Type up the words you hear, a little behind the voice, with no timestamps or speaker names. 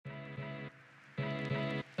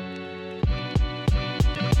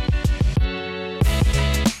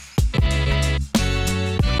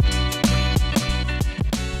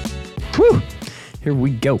Here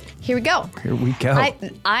we go. Here we go. Here we go.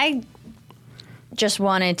 I just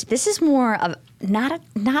wanted to, this is more of not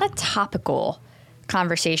a topical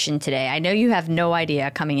conversation today. I know you have no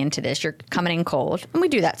idea coming into this. You're coming in cold, and we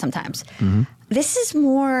do that sometimes. Mm-hmm. This is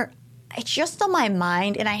more, it's just on my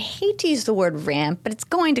mind, and I hate to use the word rant, but it's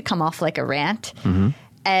going to come off like a rant. Mm-hmm.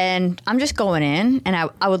 And I'm just going in, and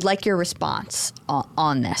I would like your response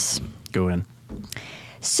on this. Go in.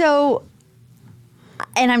 So,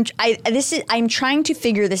 and I'm trying to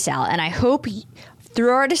figure this out, and I hope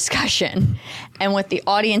through our discussion and with the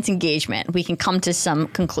audience engagement, we can come to some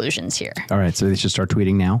conclusions here. All right, so they should start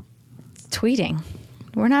tweeting now? Tweeting?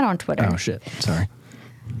 We're not on Twitter. Oh, shit. Sorry.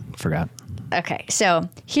 Forgot. Okay, so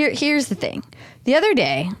here's the thing. The other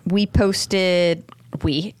day,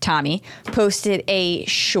 Tommy posted a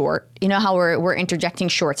short. You know how we're interjecting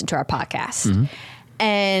shorts into our podcast? Mm-hmm.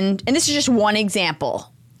 And this is just one example.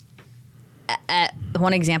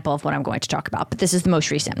 One example of what I'm going to talk about, but this is the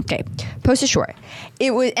most recent. Okay, post a short.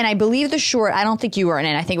 It was, and I believe the short, I don't think you were in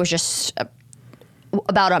it. I think it was just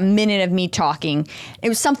about a minute of me talking. It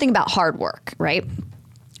was something about hard work, right?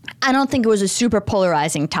 I don't think it was a super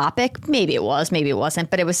polarizing topic. Maybe it was, maybe it wasn't,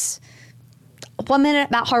 but it was 1 minute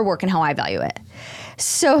about hard work and how I value it.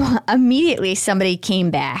 So immediately somebody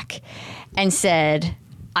came back and said,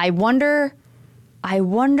 I wonder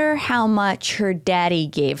how much her daddy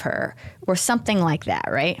gave her, or something like that,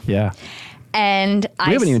 right? Yeah. And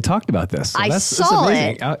we haven't even talked about this. So I saw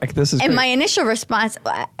this it. This is and great. my initial response,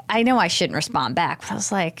 I know I shouldn't respond back, but I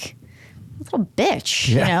was like, little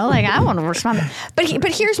bitch, yeah. You know, like I want to respond back.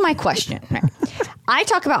 But here's my question. I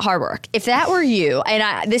talk about hard work. If that were you,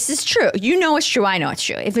 and this is true, you know it's true, I know it's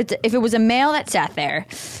true. If it was a male that sat there,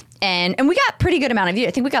 and we got pretty good amount of views.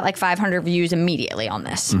 I think we got like 500 views immediately on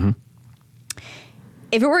this. Mm-hmm.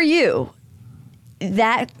 If it were you,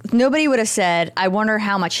 that nobody would have said, I wonder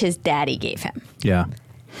how much his daddy gave him. Yeah.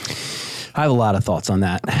 I have a lot of thoughts on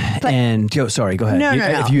that. Sorry, go ahead. No.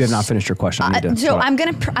 If you have not finished your question, I need to. So I'm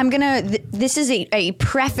gonna. This is a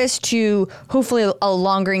preface to hopefully a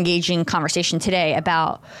longer engaging conversation today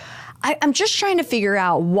about. I'm just trying to figure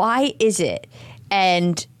out why is it,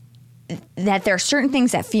 and that there are certain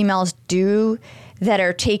things that females do that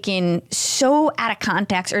are taken so out of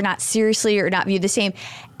context or not seriously or not viewed the same.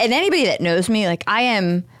 And anybody that knows me, like I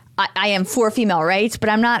am for female rights, but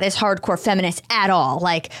I'm not as hardcore feminist at all.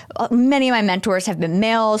 Like many of my mentors have been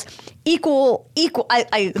males, equal.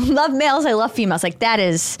 I love males. I love females. Like that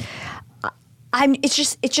is, it's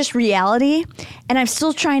just reality. And I'm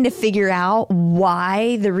still trying to figure out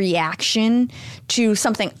why the reaction to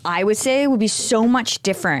something I would say would be so much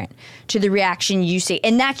different to the reaction you say.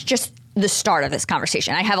 And that's just the start of this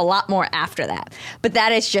conversation. I have a lot more after that, but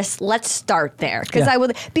that is just, let's start there.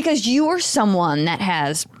 Because you are someone that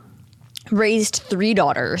has raised 3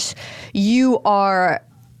 daughters. You are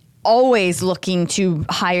always looking to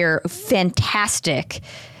hire fantastic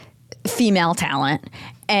female talent,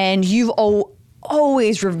 and you've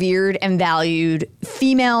always revered and valued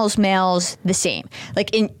females, males the same. Like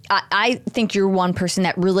I think you're one person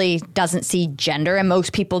that really doesn't see gender, and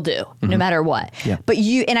most people do, mm-hmm. no matter what. Yeah. But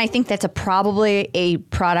and I think that's probably a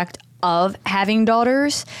product of having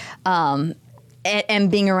daughters, and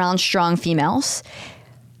being around strong females.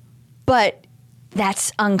 But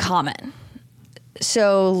that's uncommon.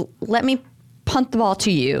 So let me punt the ball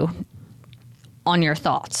to you on your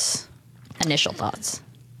thoughts, initial thoughts.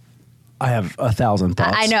 I have 1,000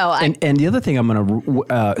 thoughts. I know. And the other thing I'm going to,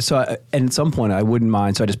 and at some point I wouldn't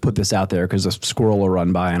mind, so I just put this out there because a squirrel will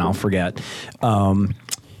run by and I'll forget.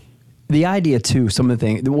 The idea too, one of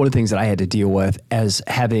the things that I had to deal with as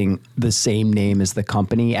having the same name as the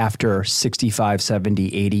company after 65,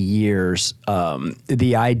 70, 80 years,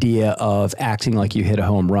 the idea of acting like you hit a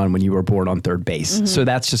home run when you were born on third base. Mm-hmm. So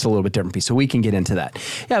that's just a little bit different piece. So we can get into that.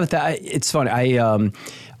 Yeah, but it's funny.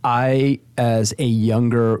 I, as a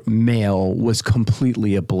younger male, was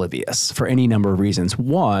completely oblivious for any number of reasons.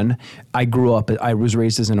 One, I was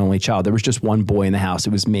raised as an only child. There was just one boy in the house. It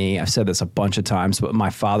was me. I've said this a bunch of times, but my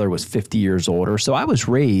father was 50 years older. So I was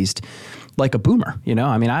raised like a boomer, you know?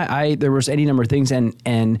 I mean, there was any number of things,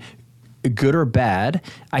 and good or bad,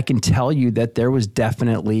 I can tell you that there was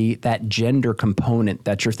definitely that gender component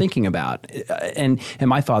that you're thinking about. And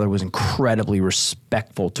my father was incredibly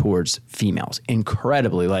respectful towards females,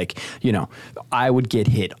 incredibly. Like, you know, I would get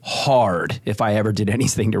hit hard if I ever did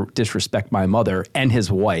anything to disrespect my mother and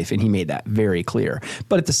his wife, and he made that very clear.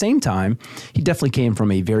 But at the same time, he definitely came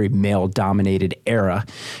from a very male-dominated era.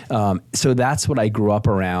 So that's what I grew up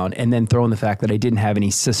around. And then throw in the fact that I didn't have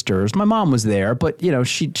any sisters. My mom was there, but, you know,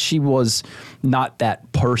 she was was not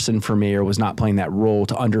that person for me, or was not playing that role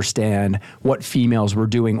to understand what females were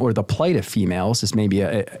doing, or the plight of females is maybe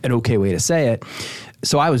an okay way to say it.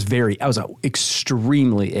 So I was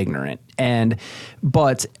extremely ignorant.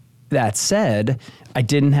 But that said, I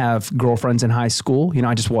didn't have girlfriends in high school.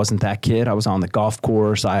 I just wasn't that kid. I was on the golf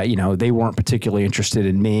course. They weren't particularly interested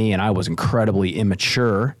in me, and I was incredibly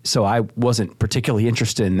immature. So I wasn't particularly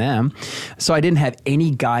interested in them. So I didn't have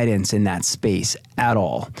any guidance in that space at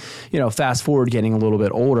all. Fast forward, getting a little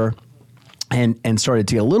bit older, and started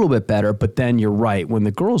to get a little bit better. But then you're right. When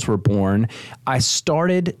the girls were born, I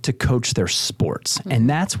started to coach their sports. And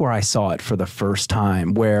that's where I saw it for the first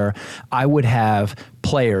time, where I would have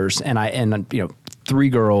players and 3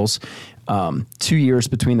 girls, 2 years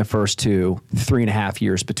between the first 2, 3.5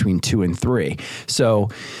 years between 2 and 3. So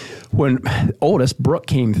when oldest Brooke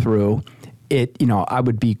came through, I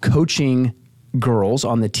would be coaching girls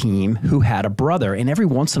on the team who had a brother. And every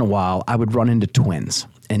once in a while I would run into twins.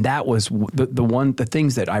 And that was the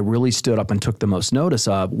things that I really stood up and took the most notice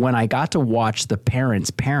of when I got to watch the parents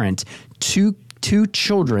parent two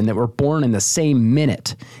children that were born in the same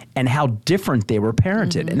minute, and how different they were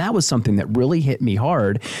parented. And that was something that really hit me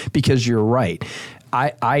hard, because you're right.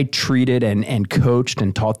 I treated and coached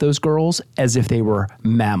and taught those girls as if they were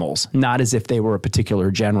mammals, not as if they were a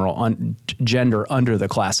particular gender under the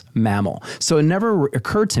class mammal. So it never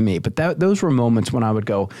occurred to me, but those were moments when I would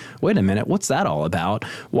go, wait a minute, what's that all about?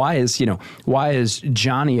 Why is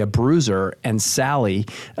Johnny a bruiser and Sally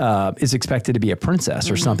is expected to be a princess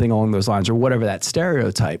or something along those lines, or whatever that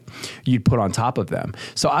stereotype you'd put on top of them.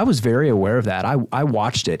 So I was very aware of that. I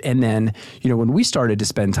watched it. And then, when we started to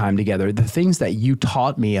spend time together, the things that you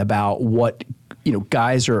taught me about what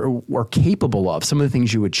guys are capable of, some of the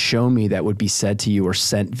things you would show me that would be said to you or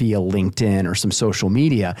sent via LinkedIn or some social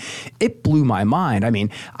media, it blew my mind. I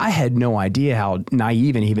mean, I had no idea how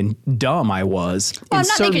naive and even dumb I was. Well, I'm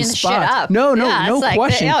not making this shit up. No like,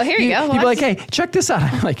 question. Here you go. You'd be like, hey, check this out.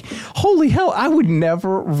 I'm like, holy hell, I would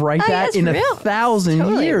never write that in real. 1,000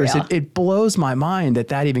 Totally years. real. It blows my mind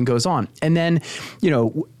that even goes on. And then,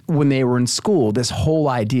 when they were in school, this whole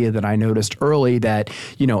idea that I noticed early that,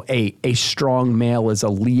 a strong male is a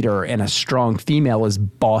leader and a strong female is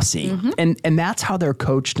bossy. And that's how they're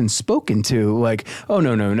coached and spoken to, like, oh,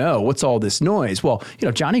 no, what's all this noise? Well,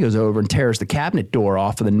 Johnny goes over and tears the cabinet door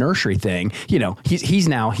off of the nursery thing. He's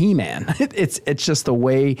now He-Man. It's just the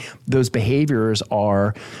way those behaviors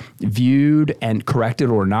are viewed and corrected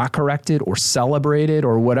or not corrected or celebrated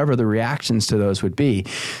or whatever the reactions to those would be.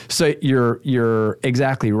 So you're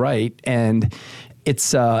exactly right. And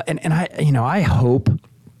it's I hope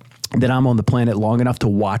that I'm on the planet long enough to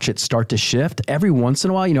watch it start to shift. Every once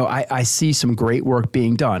in a while, I see some great work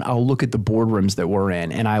being done. I'll look at the boardrooms that we're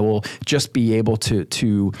in, and I will just be able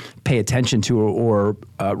to pay attention to or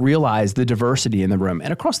realize the diversity in the room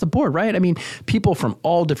and across the board, right? I mean, people from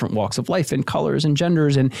all different walks of life and colors and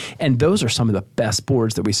genders, and those are some of the best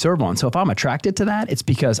boards that we serve on. So if I'm attracted to that, it's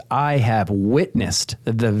because I have witnessed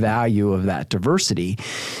the value of that diversity.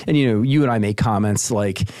 And, you and I make comments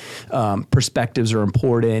like perspectives are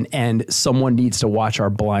important, and someone needs to watch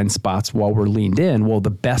our blind spots while we're leaned in. Well,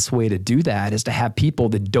 the best way to do that is to have people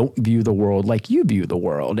that don't view the world like you view the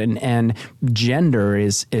world. And gender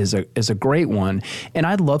is a great one. And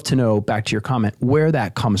I'd love to know, back to your comment, where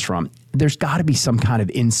that comes from. There's got to be some kind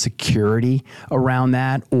of insecurity around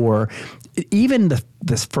that, or even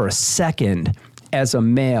this for a second, as a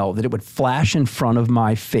male, that it would flash in front of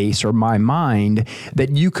my face or my mind that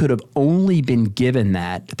you could have only been given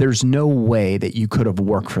that. There's no way that you could have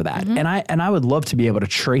worked for that. And I would love to be able to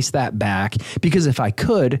trace that back, because if I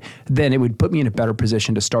could, then it would put me in a better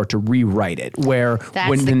position to start to rewrite it. Where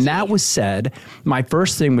when that was said, my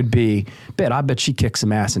first thing would be, I bet she kicked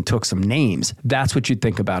some ass and took some names. That's what you'd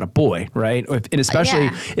think about a boy, right? And especially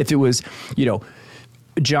if it was,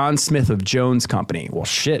 John Smith of Jones Company. Well,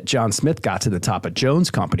 shit, John Smith got to the top of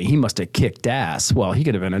Jones Company. He must have kicked ass. Well, he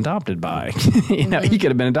could have been adopted by, he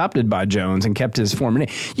could have been adopted by Jones and kept his former name.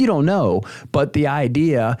 You don't know, but the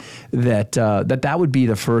idea that that would be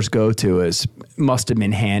the first go-to is must have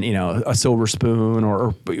been a silver spoon or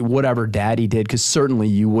whatever daddy did, because certainly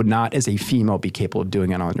you would not, as a female, be capable of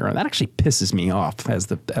doing it on your own. That actually pisses me off as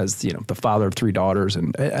the father of 3 daughters,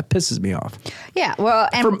 and it pisses me off. Yeah, well,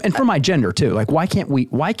 and for my gender too. Like, why can't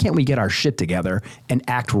we get our shit together and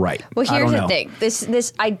act right? Well, here's the thing.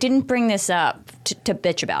 This I didn't bring this up to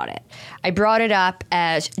bitch about it. I brought it up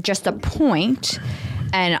as just a point,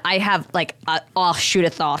 and I have like I'll shoot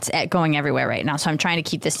of thoughts at going everywhere right now. So I'm trying to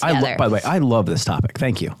keep this together. By the way, I love this topic.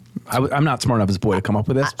 Thank you. I'm not smart enough as a boy to come up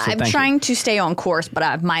with this. So I'm trying to stay on course,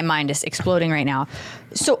 but my mind is exploding right now.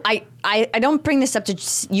 So I don't bring this up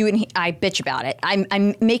to you and I bitch about it.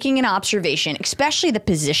 I'm making an observation, especially the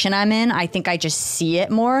position I'm in. I think I just see it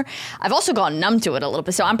more. I've also gotten numb to it a little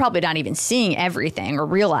bit, so I'm probably not even seeing everything or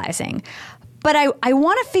realizing. But I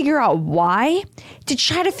want to figure out why, to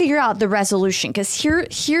try to figure out the resolution, because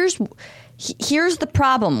here's the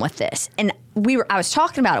problem with this. And I was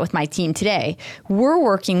talking about it with my team today. We're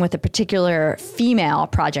working with a particular female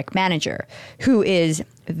project manager who is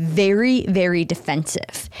very, very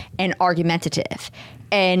defensive and argumentative.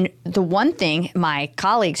 And the one thing my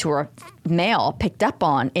colleagues who are male picked up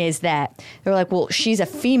on is that they're like, well, she's a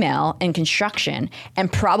female in construction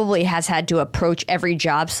and probably has had to approach every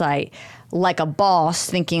job site like a boss,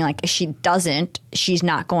 thinking like if she doesn't, she's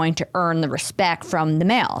not going to earn the respect from the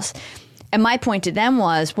males. And my point to them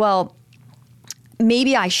was, well,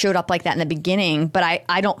 maybe I showed up like that in the beginning, but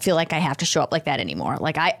I don't feel like I have to show up like that anymore.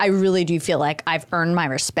 Like I really do feel like I've earned my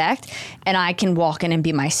respect and I can walk in and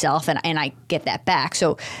be myself and I get that back.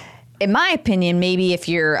 So in my opinion, maybe if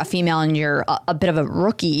you're a female and you're a bit of a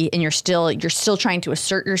rookie and you're still trying to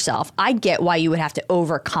assert yourself, I get why you would have to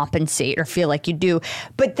overcompensate or feel like you do.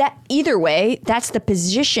 But that either way, that's the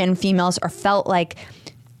position females are felt like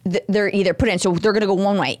they're either put in. So they're going to go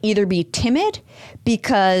one way, either be timid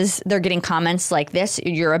because they're getting comments like this,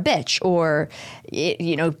 you're a bitch, or,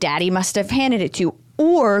 daddy must have handed it to you,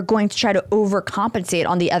 or going to try to overcompensate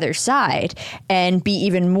on the other side and be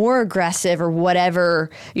even more aggressive or whatever,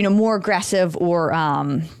 more aggressive or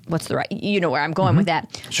what's the right, where I'm going with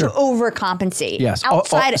that. Sure. To overcompensate. Yes.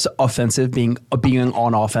 Offensive, being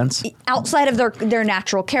on offense. Outside of their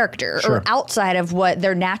natural character or outside of what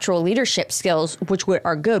their natural leadership skills, which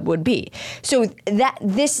are good, would be. So that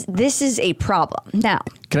this is a problem. Now,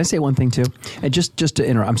 can I say one thing too? And just to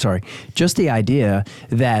interrupt, I'm sorry. Just the idea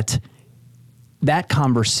that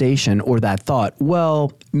conversation or that thought,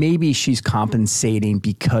 well, maybe she's compensating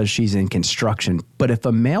because she's in construction. But if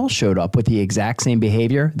a male showed up with the exact same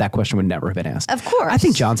behavior, that question would never have been asked. Of course. I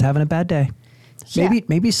think John's having a bad day. Yeah.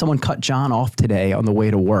 Maybe someone cut John off today on the way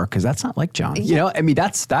to work because that's not like John. Yeah.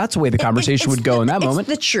 That's the way the conversation would go in that moment.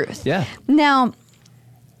 It's the truth. Yeah. Now,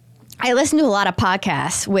 I listen to a lot of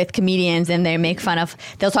podcasts with comedians and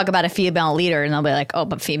they'll talk about a female leader and they'll be like, oh,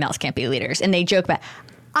 but females can't be leaders. And they joke about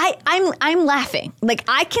I'm laughing. Like,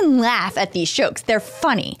 I can laugh at these jokes. They're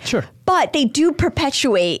funny. Sure. But they do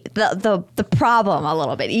perpetuate the problem a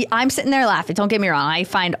little bit. I'm sitting there laughing. Don't get me wrong. I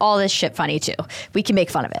find all this shit funny too. We can make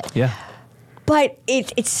fun of it. Yeah. But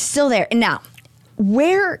it's still there. And now,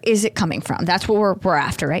 where is it coming from? That's what we're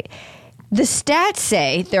after, right? The stats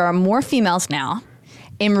say there are more females now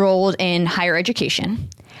enrolled in higher education.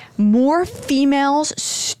 More females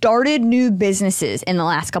started new businesses in the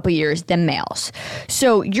last couple of years than males.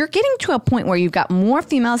 So you're getting to a point where you've got more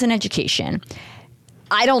females in education.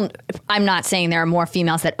 I'm not saying there are more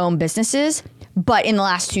females that own businesses, but in the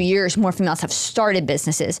last 2 years, more females have started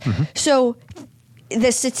businesses. Mm-hmm. So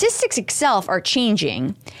the statistics itself are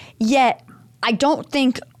changing, yet I don't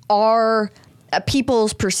think our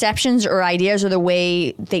people's perceptions or ideas or the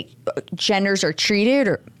way genders are treated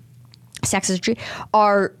or sexes are treated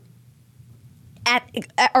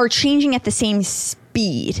are changing at the same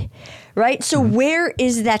speed, right? So where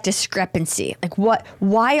is that discrepancy? Like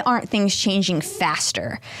why aren't things changing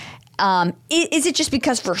faster? Is it just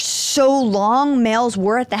because for so long males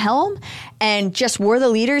were at the helm and just were the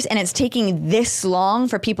leaders and it's taking this long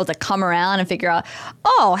for people to come around and figure out,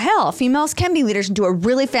 oh, hell, females can be leaders and do a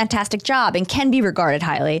really fantastic job and can be regarded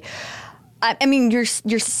highly? I mean, you're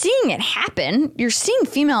seeing it happen. You're seeing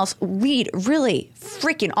females lead really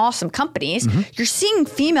freaking awesome companies. Mm-hmm. You're seeing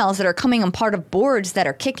females that are coming on part of boards that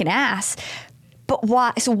are kicking ass. But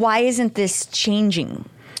why? So why isn't this changing?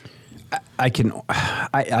 I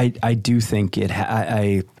do think it.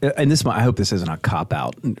 And this. I hope this isn't a cop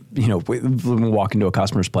out. We walk into a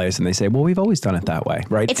customer's place and they say, "Well, we've always done it that way,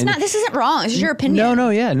 right?" It's not. This isn't wrong. This is your opinion.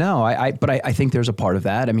 No. But I think there's a part of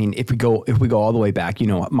that. I mean, if we go all the way back,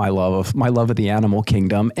 my love of the animal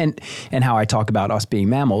kingdom and how I talk about us being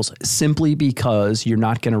mammals, simply because you're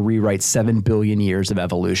not going to rewrite 7 billion years of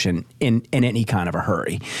evolution in any kind of a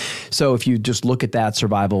hurry. So if you just look at that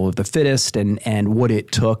survival of the fittest and what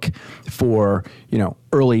it took for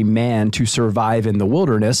early man to survive in the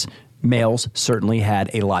wilderness, Males certainly had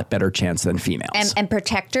a lot better chance than females. And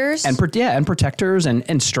protectors? And protectors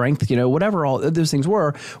and strength, whatever all those things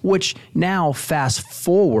were, which now fast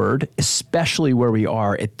forward, especially where we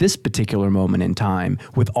are at this particular moment in time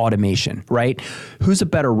with automation, right? Who's a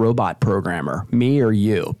better robot programmer, me or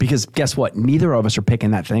you? Because guess what? Neither of us are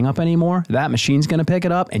picking that thing up anymore. That machine's going to pick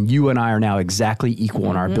it up, and you and I are now exactly equal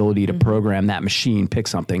in our ability to program that machine, pick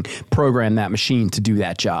something, program that machine to do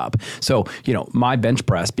that job. So, my bench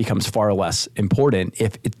press becomes far less important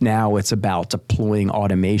if now it's about deploying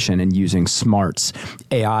automation and using smarts.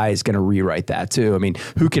 AI is going to rewrite that too. I mean,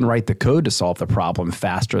 who can write the code to solve the problem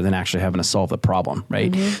faster than actually having to solve the problem,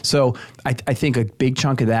 right? So I think a big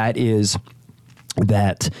chunk of that is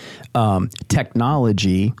that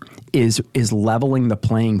technology is leveling the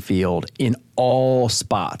playing field in all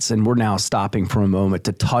spots. And we're now stopping for a moment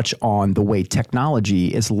to touch on the way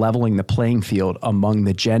technology is leveling the playing field among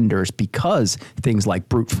the genders, because things like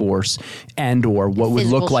brute force and or what would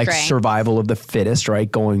look like survival of the fittest, right?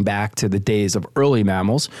 Going back to the days of early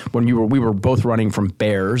mammals when we were both running from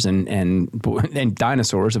bears and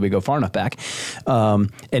dinosaurs, if we go far enough back. And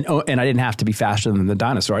I didn't have to be faster than the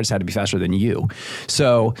dinosaur. I just had to be faster than you.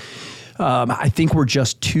 So I think we're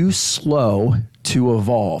just too slow to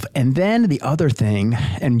evolve. And then the other thing,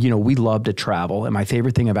 and we love to travel, and my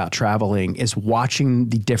favorite thing about traveling is watching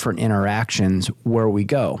the different interactions where we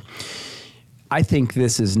go. I think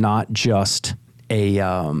this is not just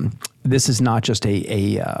a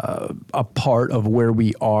part of where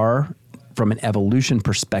we are from an evolution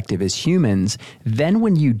perspective as humans. Then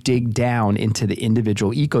when you dig down into the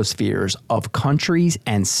individual ecospheres of countries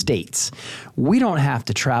and states, we don't have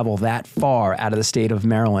to travel that far out of the state of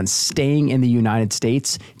Maryland, staying in the United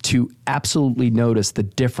States, to absolutely notice the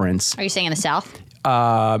difference. Are you saying in the South?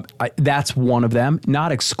 That's one of them,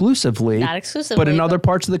 not exclusively, but in other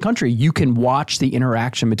parts of the country, you can watch the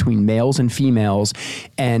interaction between males and females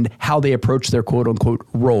and how they approach their quote unquote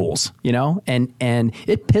roles, and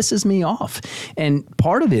it pisses me off. And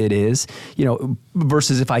part of it is,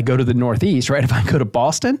 versus if I go to the Northeast, right? If I go to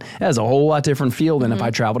Boston, it has a whole lot different feel than if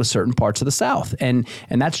I travel to certain parts of the South. And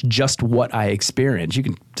that's just what I experience. You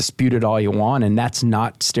can dispute it all you want, and that's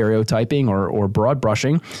not stereotyping or broad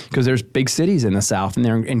brushing, because there's big cities in the South and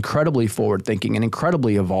they're incredibly forward thinking and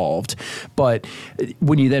incredibly evolved. But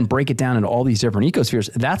when you then break it down into all these different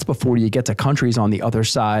ecospheres, that's before you get to countries on the other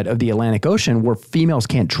side of the Atlantic Ocean where females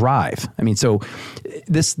can't drive. I mean, so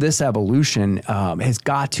this evolution has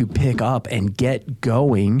got to pick up and get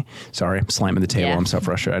going. Sorry, I'm slamming the table. Yeah. I'm so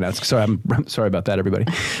frustrated. So I'm sorry about that, everybody.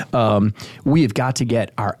 We have got to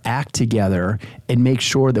get our act together and make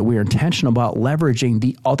sure that we're intentional about leveraging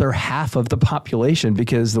the other half of the population,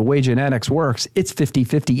 because the way genetics works, it's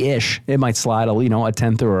 50-50-ish. It might slide a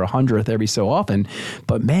tenth or a hundredth every so often.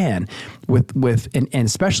 But man, and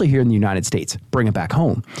especially here in the United States, bring it back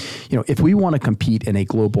home. If we want to compete in a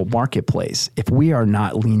global marketplace, if we are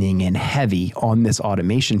not leaning in heavy on this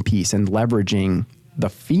automation piece and leveraging the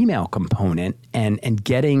female component and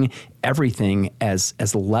getting everything as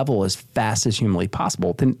level as fast as humanly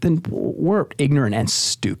possible, then we're ignorant and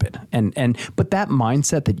stupid. But that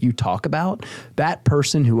mindset that you talk about, that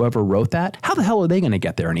person, whoever wrote that, how the hell are they going to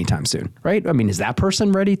get there anytime soon, right? I mean, is that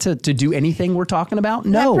person ready to do anything we're talking about?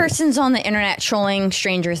 No. That person's on the internet trolling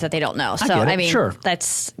strangers that they don't know. So I mean, sure.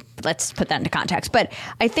 Let's put that into context. But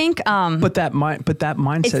I think but that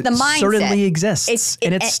mindset certainly exists,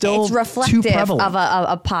 it's still reflective too prevalent of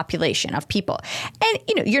a population of people.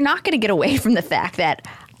 And you're not going to get away from the fact that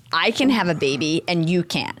I can have a baby and you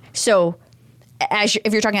can't. So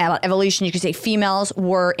if you're talking about evolution, you could say females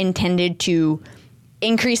were intended to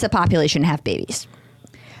increase the population and have babies.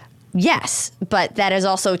 Yes, but that has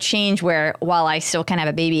also changed where while I still can have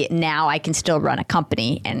a baby, now I can still run a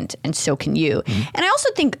company and so can you. Mm-hmm. And I also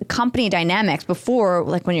think company dynamics before,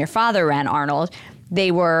 like when your father ran Arnold,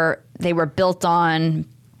 they were built on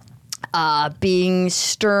being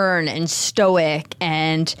stern and stoic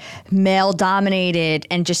and male dominated,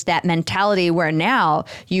 and just that mentality where now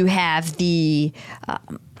you have the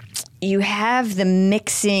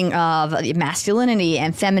mixing of masculinity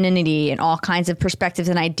and femininity and all kinds of perspectives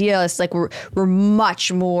and ideas. Like we're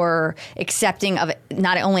much more accepting of it,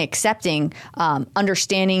 not only accepting,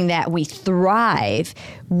 understanding that we thrive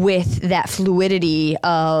with that fluidity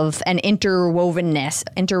of an interwovenness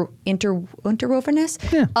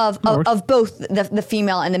of both the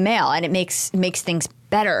female and the male, and it makes things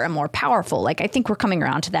better and more powerful. Like I think we're coming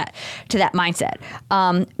around to that mindset.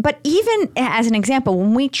 But even as an example,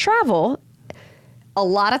 when we travel, a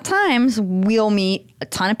lot of times we'll meet a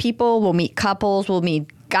ton of people, we'll meet couples, we'll meet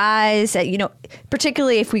guys that,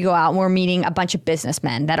 particularly if we go out and we're meeting a bunch of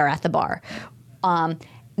businessmen that are at the bar.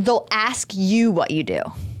 they'll ask you what you do.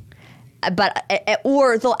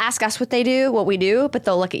 Or they'll ask us what we do, but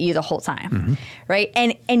they'll look at you the whole time, right?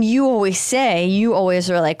 And you always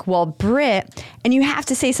are like, well, Britt, and you have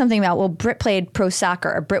to say something about, well, Britt played pro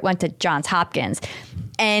soccer, or Britt went to Johns Hopkins,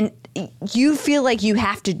 and you feel like you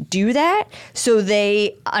have to do that so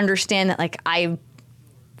they understand that, like,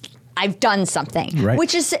 I've done something, right.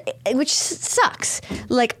 which sucks.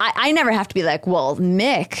 Like, I never have to be like, well,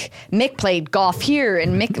 Mick played golf here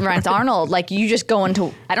and Mick runs Arnold. Like, you just go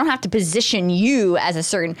into, I don't have to position you as a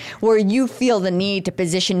certain, where you feel the need to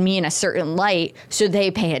position me in a certain light so they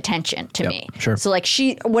pay attention to me. Sure. So like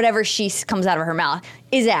whatever she comes out of her mouth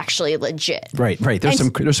is actually legit. Right. There's some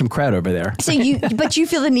cred over there. So but you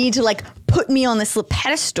feel the need to, like, put me on this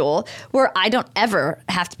pedestal where I don't ever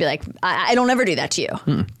have to be like, I don't ever do that to you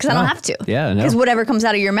because I don't have to. Yeah, no. Because whatever comes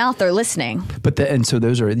out of your mouth, they're listening. And so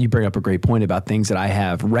you bring up a great point about things that I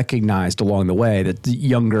have recognized along the way that the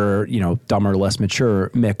younger, dumber, less mature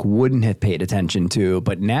Mick wouldn't have paid attention to.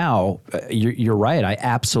 But now you're right. I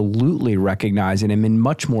absolutely recognize it and am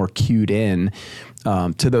much more cued in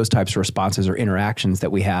to those types of responses or interactions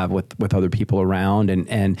that we have with other people around.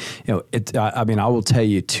 And I will tell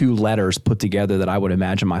you 2 letters put together that I would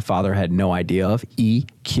imagine my father had no idea of: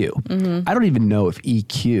 EQ. Mm-hmm. I don't even know if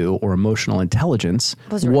EQ or emotional intelligence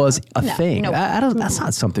was a thing. No. That's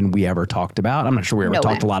not something we ever talked about. I'm not sure we ever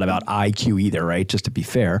talked a lot about IQ either, right? Just to be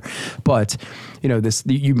fair. But,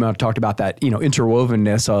 you might have talked about that,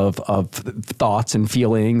 interwovenness of thoughts and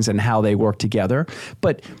feelings and how they work together.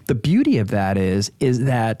 But the beauty of that is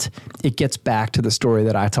that it gets back to the story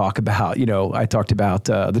that I talk about. I talked about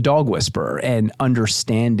the dog whisperer and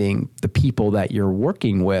understanding the people that you're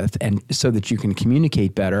working with, and so that you can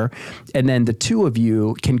communicate better. And then the 2 of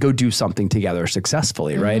you can go do something together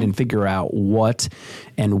successfully, right? And figure out what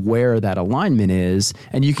and where that alignment is.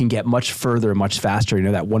 And you can get much further, much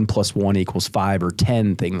faster. That 1 + 1 = 5 or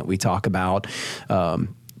 10 thing that we talk about.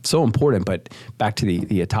 So important. But back to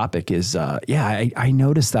the topic is, I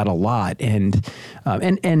noticed that a lot. And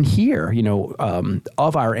here,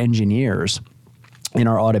 of our engineers in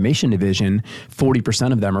our automation division,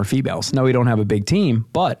 40% of them are females. Now, we don't have a big team,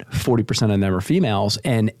 but 40% of them are females.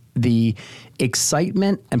 And the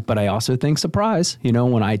excitement, but I also think surprise,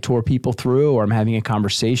 when I tour people through, or I'm having a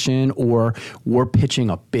conversation, or we're pitching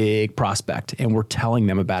a big prospect and we're telling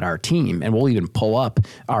them about our team, and we'll even pull up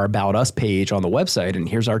our About Us page on the website, and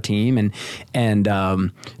here's our team. And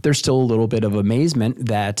there's still a little bit of amazement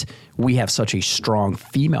that we have such a strong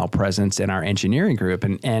female presence in our engineering group.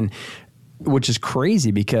 And which is crazy,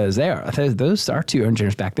 because those our 2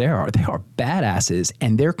 engineers back there they are badasses,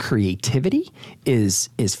 and their creativity is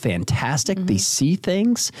fantastic. They see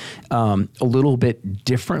things a little bit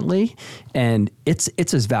differently, and it's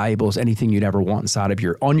as valuable as anything you'd ever want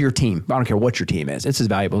on your team. I don't care what your team is; it's as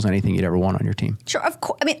valuable as anything you'd ever want on your team. Sure, of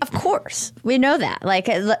course. Of course, we know that.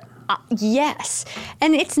 Yes.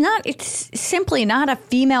 And it's simply not a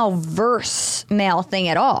female versus male thing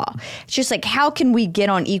at all. It's just like, how can we get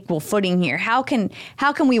on equal footing here? How can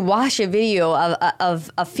we watch a video of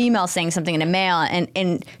a female saying something in a male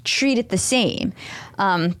and treat it the same?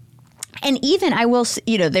 And even I will,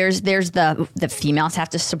 there's the females have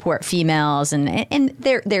to support females, and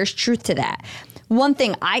there's truth to that. One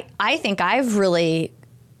thing I think I've really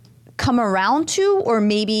come around to, or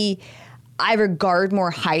maybe I regard more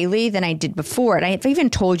highly than I did before. And I've even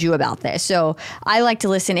told you about this. So I like to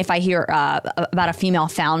listen if I hear about a female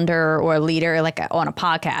founder or a leader, like on a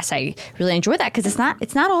podcast. I really enjoy that, because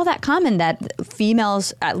it's not all that common that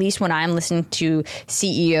females, at least when I'm listening to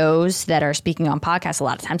CEOs that are speaking on podcasts, a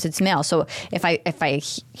lot of times it's male. So if I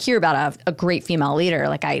hear about a great female leader,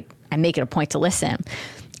 like I make it a point to listen.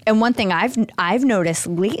 And one thing I've noticed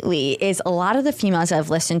lately is a lot of the females I've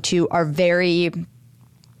listened to are very,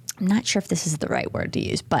 I'm not sure if this is the right word to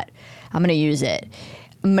use, but I'm going to use it,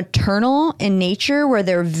 maternal in nature, where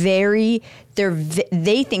they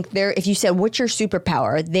think if you said, what's your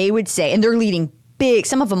superpower? They would say, and they're leading big,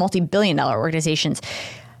 some of them multi-billion-dollar organizations,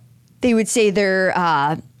 they would say they're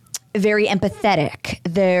very empathetic,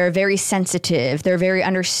 they're very sensitive, they're very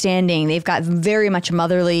understanding, they've got very much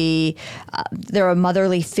motherly, they're a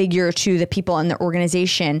motherly figure to the people in the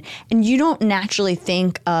organization. And you don't naturally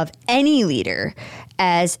think of any leader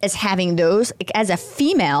as having those. Like, as a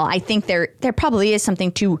female, I think there probably is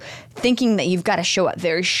something to thinking that you've got to show up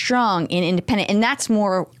very strong and independent. And that's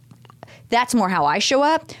more how I show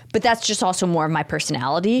up, but that's just also more of my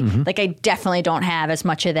personality. Mm-hmm. Like, I definitely don't have as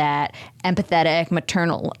much of that empathetic,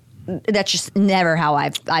 maternal that's just never how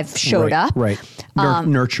I've showed up. Right.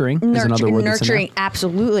 Nurturing is another word. Nurturing,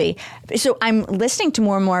 absolutely. So I'm listening to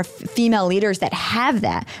more and more female leaders that have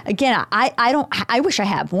that. Again, I wish I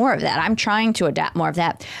had more of that. I'm trying to adapt more of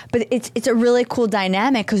that. But it's a really cool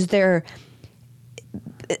dynamic because they're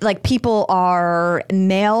like people are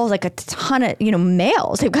male, like a ton of,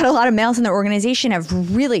 males. They've got a lot of males in their organization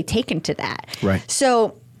have really taken to that. Right.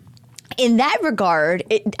 So in that regard,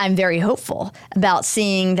 I'm very hopeful about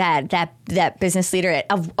seeing that business leader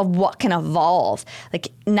of what can evolve. Like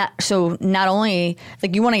not only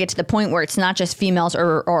like you want to get to the point where it's not just females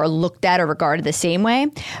are looked at or regarded the same way,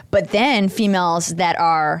 but then females that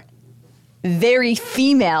are very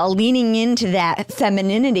female, leaning into that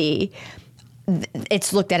femininity.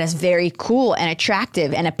 It's looked at as very cool and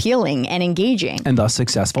attractive and appealing and engaging. And thus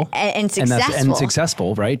successful. And successful. And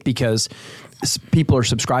successful, right? Because people are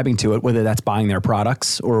subscribing to it, whether that's buying their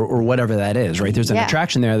products or whatever that is, right? There's an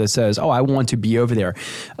attraction there that says, oh, I want to be over there.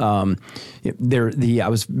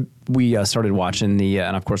 We started watching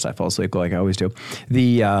and of course I fell asleep like I always do,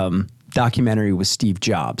 the documentary with Steve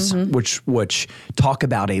Jobs, which talk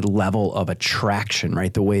about a level of attraction,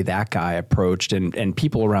 right? The way that guy approached and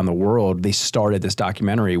people around the world, they started this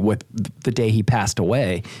documentary with the day he passed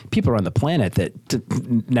away. People around the planet that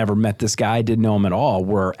never met this guy, didn't know him at all,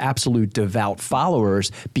 were absolute devout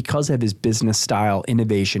followers because of his business style,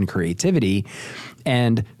 innovation, creativity.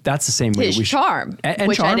 And that's the same way his charm,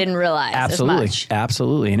 which I didn't realize absolutely, as much.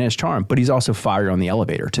 Absolutely, and his charm. But he's also fire on the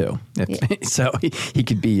elevator too. So he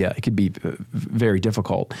could be very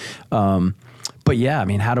difficult. But yeah, I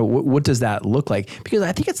mean, what does that look like? Because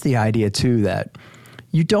I think it's the idea too that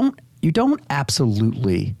you don't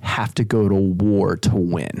absolutely have to go to war to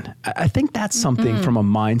win. I think that's something from a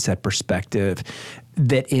mindset perspective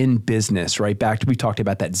that in business, right? We talked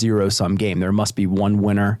about that zero-sum game. There must be one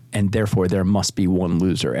winner, and therefore there must be one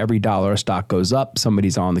loser. Every dollar a stock goes up,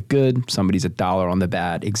 somebody's on the good, somebody's $1 on the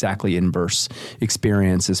bad. Exactly inverse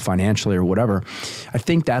experiences financially or whatever. I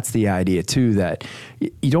think that's the idea too, that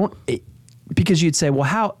you don't... Because you'd say, well,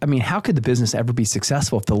 how could the business ever be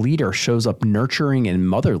successful if the leader shows up nurturing and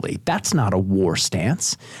motherly? That's not a war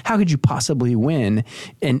stance. How could you possibly win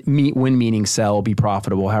and win meaning sell, be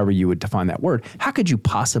profitable, however you would define that word? How could you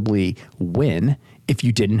possibly win if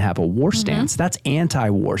you didn't have a war stance? That's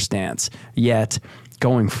anti-war stance. Yet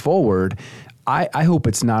going forward, I hope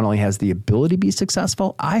it's not only has the ability to be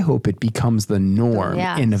successful, I hope it becomes the norm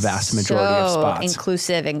in the vast majority of spots.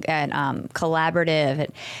 Inclusive and collaborative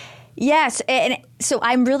and yes, and so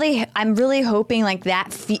I'm really hoping like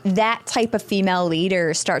that type of female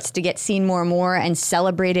leader starts to get seen more and more and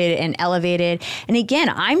celebrated and elevated. And again,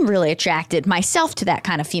 I'm really attracted myself to that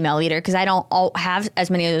kind of female leader because I don't have as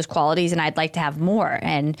many of those qualities, and I'd like to have more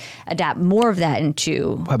and adapt more of that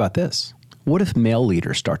into. How about this? What if male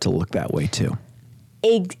leaders start to look that way too?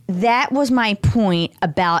 That was my point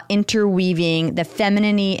about interweaving the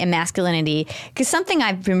femininity and masculinity, because something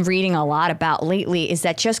I've been reading a lot about lately is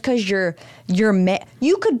that just because you're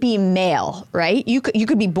you could be male, right? You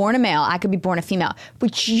could be born a male, I could be born a female,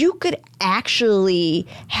 but you could actually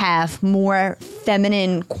have more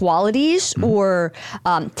feminine qualities or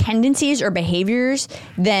tendencies or behaviors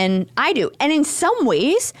than I do, and in some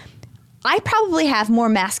ways, I probably have more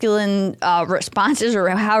masculine responses or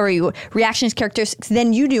reactions, characteristics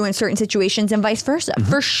than you do in certain situations, and vice versa,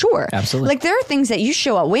 for sure. Absolutely. Like there are things that you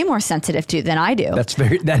show up way more sensitive to than I do.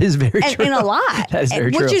 That is very true. And a lot. That is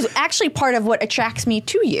very true. Which is actually part of what attracts me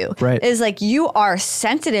to you. Right. Is like you are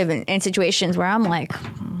sensitive in situations where I'm like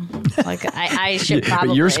I should probably.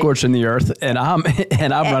 But you're scorching the earth, and I'm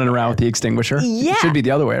running around with the extinguisher. Yeah. It should be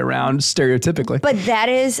the other way around, stereotypically. But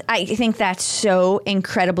I think that's so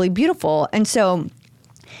incredibly beautiful. And so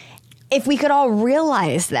if we could all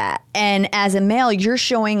realize that, and as a male, you're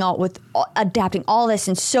showing up with adapting all this,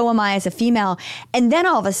 and so am I as a female, and then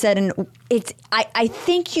all of a sudden, I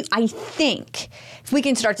think if we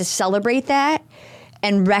can start to celebrate that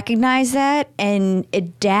and recognize that and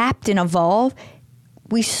adapt and evolve,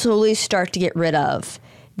 we slowly start to get rid of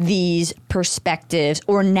these perspectives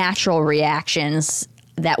or natural reactions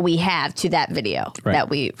that we have to that video that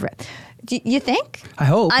we. Do you think? I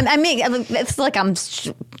hope. I mean, it's like I'm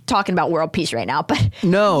talking about world peace right now, but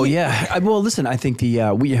no, yeah. Well, listen, I think we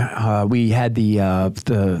had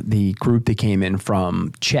the group that came in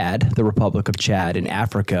from Chad, the Republic of Chad in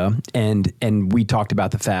Africa, and we talked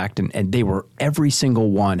about the fact, and they were every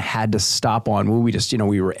single one had to stop on. Well,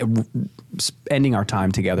 we were ending our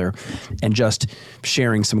time together and just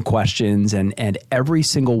sharing some questions, and every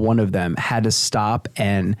single one of them had to stop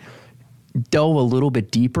and delve a little bit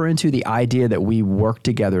deeper into the idea that we work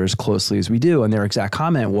together as closely as we do. And their exact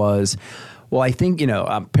comment was, Well, I think,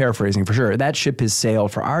 I'm paraphrasing for sure, that ship has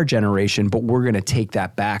sailed for our generation, but we're going to take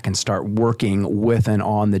that back and start working with and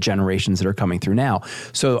on the generations that are coming through now.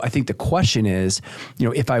 So I think the question is,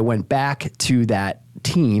 if I went back to that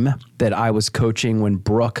team that I was coaching when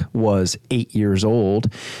Brooke was 8 years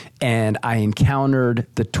old and I encountered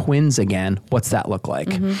the twins again, what's that look like?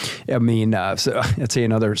 I mean, so I'll tell you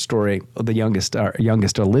another story. The youngest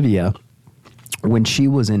Olivia, when she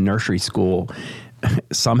was in nursery school,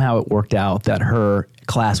 somehow it worked out that her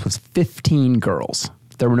class was 15 girls.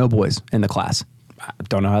 There were no boys in the class. I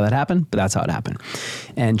don't know how that happened, but that's how it happened.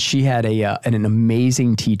 And she had an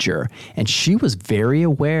amazing teacher, and she was very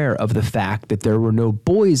aware of the fact that there were no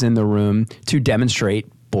boys in the room to demonstrate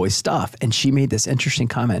boy stuff. And she made this interesting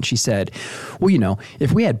comment. She said, well,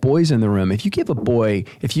 if we had boys in the room, if you give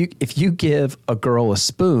a girl a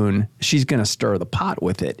spoon, she's going to stir the pot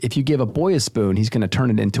with it. If you give a boy a spoon, he's going to turn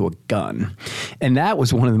it into a gun. And that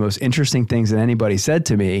was one of the most interesting things that anybody said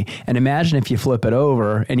to me. And imagine if you flip it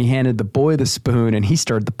over and you handed the boy the spoon and he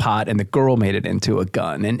stirred the pot and the girl made it into a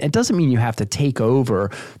gun. And it doesn't mean you have to take over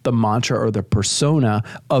the mantra or the persona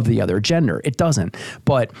of the other gender. It doesn't.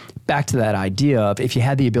 But back to that idea of if you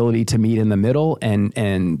had the ability to meet in the middle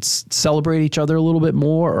and celebrate each other a little bit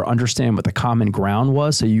more or understand what the common ground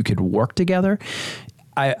was so you could work together.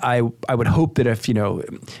 I would hope that if,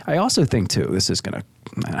 I also think too,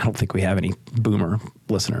 I don't think we have any boomer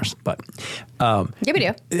listeners, but. Yeah, we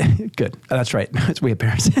do. Good. That's right. We have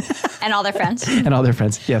parents. And all their friends. And all their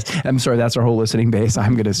friends. Yes. I'm sorry. That's our whole listening base.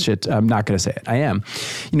 I'm not going to say it. I am.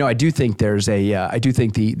 I do think I do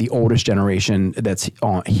think the oldest generation that's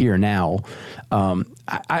here now,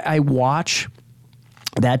 I watch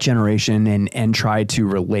that generation and try to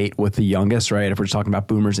relate with the youngest, right? If we're talking about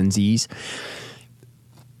boomers and Zs,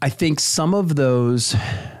 I think some of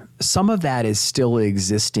that is still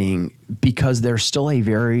existing because there's still a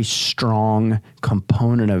very strong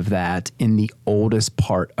component of that in the oldest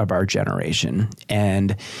part of our generation.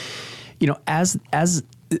 And, as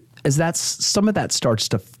some of that starts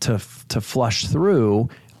to flush through,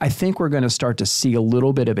 I think we're going to start to see a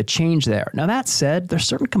little bit of a change there. Now, that said, there's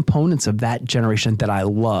certain components of that generation that I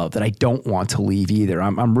love that I don't want to leave either.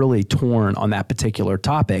 I'm really torn on that particular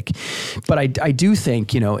topic. But I do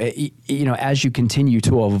think, as you continue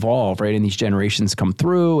to evolve, right, and these generations come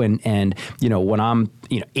through and when I'm,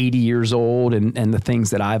 80 years old and the things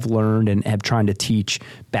that I've learned and have trying to teach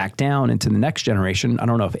back down into the next generation, I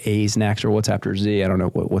don't know if A's next or what's after Z. I don't know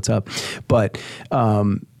what's up. But,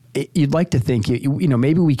 you'd like to think,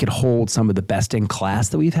 maybe we could hold some of the best in class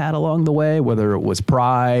that we've had along the way, whether it was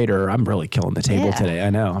pride or I'm really killing the table today. I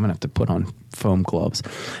know I'm going to have to put on foam gloves.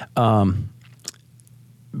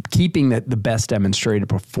 Keeping the best demonstrated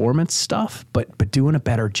performance stuff, but doing a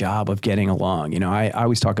better job of getting along. I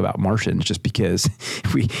always talk about Martians just because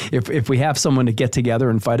if we have someone to get together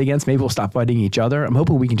and fight against, maybe we'll stop fighting each other. I'm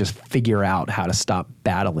hoping we can just figure out how to stop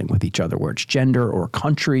battling with each other, where it's gender or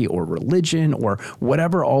country or religion or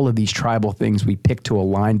whatever, all of these tribal things we pick to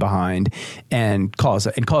align behind and cause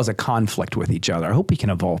a conflict with each other. I hope we can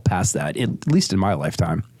evolve past that, at least in my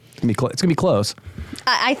lifetime. It's going to be close.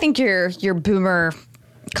 I think your boomer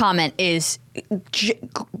comment is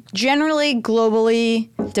generally, globally,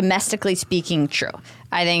 domestically speaking, true.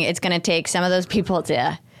 I think it's going to take some of those people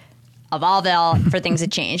to evolve for things to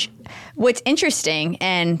change. What's interesting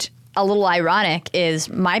and a little ironic is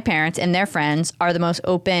my parents and their friends are the most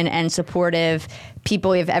open and supportive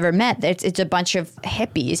people we've ever met. It's a bunch of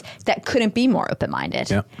hippies that couldn't be more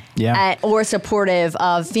open-minded. Yeah. Or supportive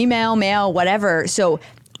of female, male, whatever. So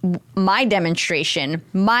my demonstration,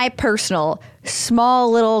 my personal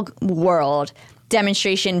small little world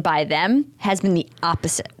demonstration by them has been the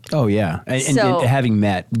opposite. Oh yeah, and having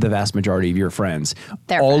met the vast majority of your friends,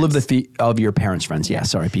 all friends. of your parents' friends. Yeah,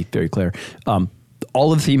 sorry, be very clear.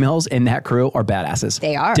 All of the females in that crew are badasses.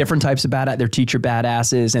 They are different types of badass. They're teacher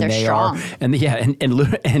badasses, and they're strong.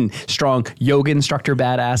 and strong yoga instructor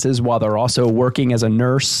badasses while they're also working as a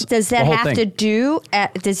nurse. Does that have to do?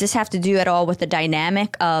 Does this have to do at all with the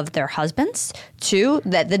dynamic of their husbands too?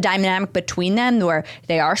 That the dynamic between them, where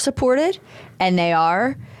they are supported and they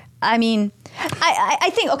are. I mean,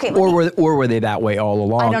 I think, okay. Or were they that way all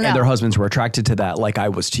along? I don't know. And their husbands were attracted to that like I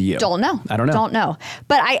was to you? Don't know. I don't know. Don't know.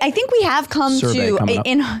 But I think we have come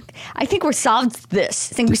I think we solved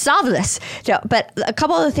this. So, but a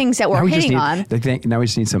couple of the things that we're hitting on. Now we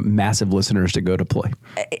just need some massive listeners to go deploy.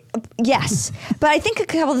 Yes. But I think a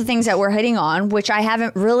couple of the things that we're hitting on, which I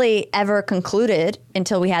haven't really ever concluded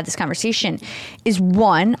until we had this conversation, is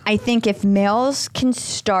one, I think if males can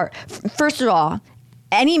start, first of all,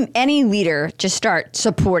 any leader just start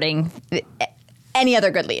supporting any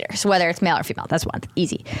other good leaders, whether it's male or female. That's one.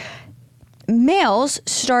 Easy. males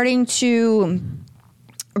starting to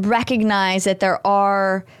recognize that there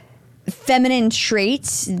are feminine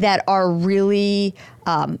traits that are really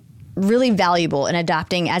really valuable in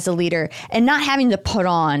adopting as a leader and not having to put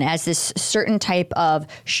on as this certain type of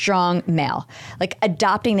strong male, like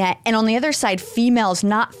adopting that. And on the other side, females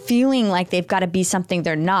not feeling like they've got to be something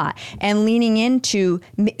they're not and leaning into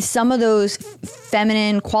some of those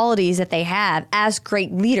feminine qualities that they have as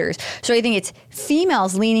great leaders. So I think it's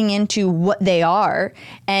females leaning into what they are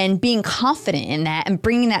and being confident in that and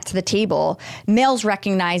bringing that to the table. Males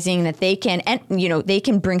recognizing that they can, and they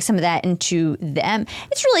can bring some of that into them.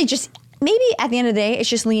 It's really just maybe at the end of the day, it's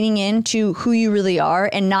just leaning into who you really are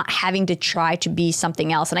and not having to try to be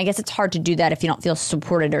something else. And I guess it's hard to do that if you don't feel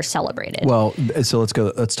supported or celebrated. Well, so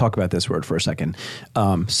let's talk about this word for a second.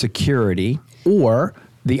 Security, or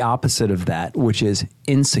the opposite of that, which is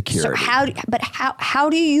insecurity. So how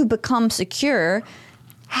do you become secure?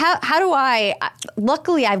 How do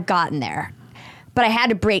luckily I've gotten there. But I had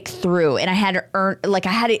to break through, and I had to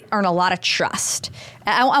earn a lot of trust.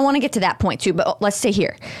 I want to get to that point too, but let's stay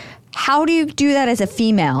here. How do you do that as a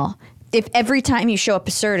female if every time you show up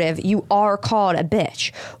assertive, you are called a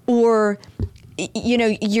bitch, or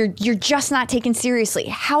you're just not taken seriously?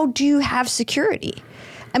 How do you have security?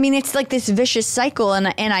 I mean, it's like this vicious cycle, and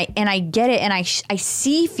I get it, and I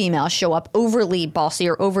see females show up overly bossy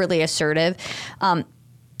or overly assertive.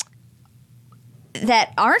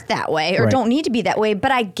 That aren't that way or don't need to be that way,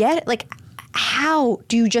 but I get it. Like, how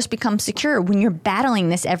do you just become secure when you're battling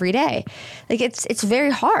this every day? Like, it's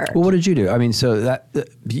very hard. Well, what did you do? I mean, so that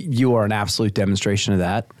you are an absolute demonstration of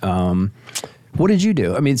that. What did you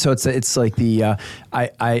do? I mean, so it's like the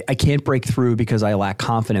I can't break through because I lack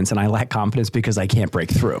confidence, and I lack confidence because I can't break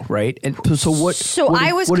through, right? And so what? So what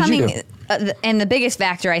I was what coming, did you do? And the biggest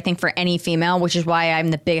factor I think for any female, which is why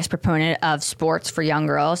I'm the biggest proponent of sports for young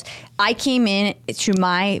girls. I came in to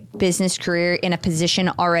my business career in a position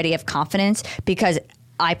already of confidence because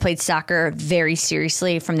I played soccer very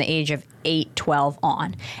seriously from the age of 8, 12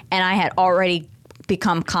 on, and I had already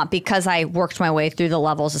become because I worked my way through the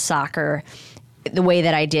levels of soccer the way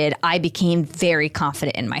that I did. I became very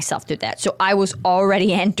confident in myself through that. So I was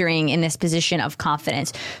already entering in this position of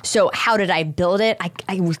confidence. So how did I build it?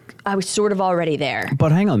 I was sort of already there.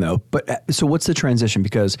 But hang on though. But so what's the transition?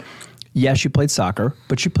 Because yes, you played soccer,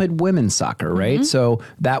 but you played women's soccer, right? Mm-hmm. So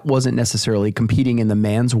that wasn't necessarily competing in the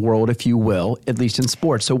man's world, if you will, at least in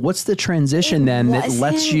sports. So what's the transition that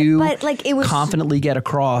lets you confidently get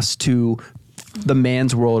across to the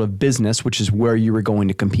man's world of business, which is where you were going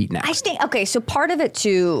to compete next? I think, okay, so part of it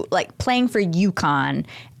too, like playing for UConn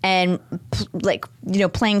and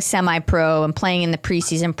playing semi-pro and playing in the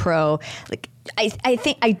preseason pro, like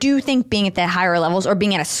I do think being at the higher levels or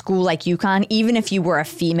being at a school like UConn, even if you were a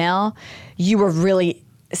female, you were really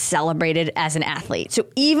celebrated as an athlete. So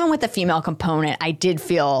even with the female component, I did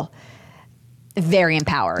feel very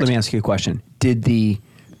empowered. Let me ask you a question. Did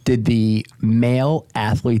the male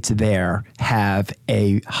athletes there have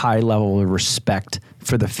a high level of respect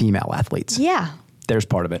for the female athletes? Yeah. There's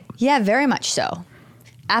part of it. Yeah, very much so.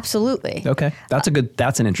 Absolutely. Okay. That's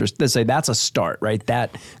an interest. Let's say that's a start, right?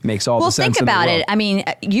 That makes all the sense in the world. Well, think about it. I mean,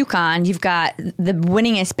 UConn, you've got the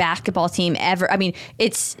winningest basketball team ever. I mean,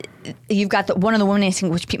 you've got one of the winningest,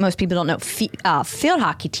 which most people don't know, field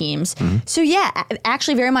hockey teams. Mm-hmm. So yeah,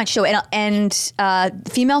 actually very much so. And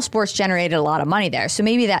female sports generated a lot of money there. So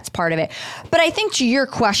maybe that's part of it. But I think to your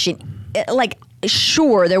question,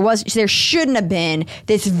 sure, there shouldn't have been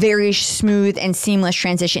this very smooth and seamless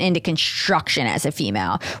transition into construction as a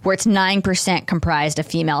female, where it's 9% comprised of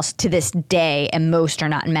females to this day, and most are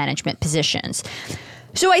not in management positions.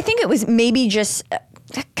 So I think it was maybe just,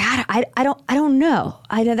 God, I don't know.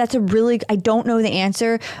 I don't know the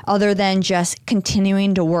answer other than just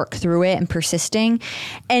continuing to work through it and persisting.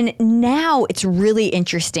 And now it's really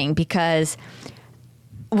interesting because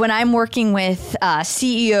when I'm working with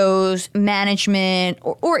CEOs, management,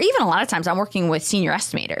 or even a lot of times I'm working with senior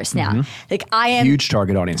estimators now. Mm-hmm. Like I am huge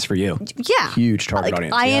target audience for you. Yeah, huge target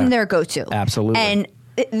audience. I am their go-to. Absolutely. And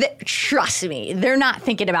trust me, they're not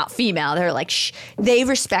thinking about female. They're like, they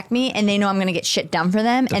respect me and they know I'm going to get shit done for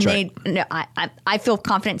them. That's and right. I feel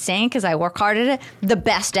confident saying, because I work hard at it, the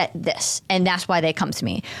best at this, and that's why they come to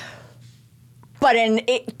me. But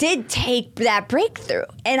it did take that breakthrough.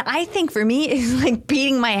 And I think for me, it's like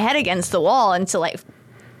beating my head against the wall until I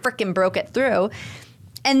freaking broke it through.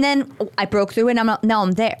 And then I broke through, and now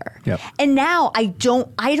I'm there. Yep. And now I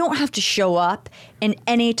don't have to show up in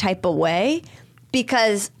any type of way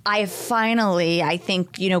because I finally, I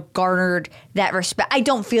think, garnered that respect. I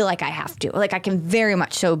don't feel like I have to. Like, I can very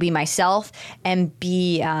much so be myself and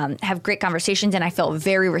have great conversations, and I felt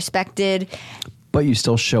very respected. But you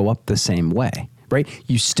still show up the same way, right?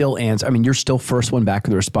 You still answer. I mean, you're still first one back with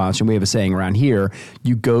the response. And we have a saying around here,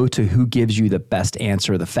 you go to who gives you the best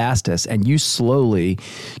answer the fastest, and you slowly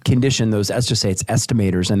condition those, let's just say it's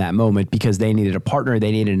estimators in that moment, because they needed a partner,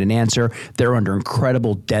 they needed an answer. They're under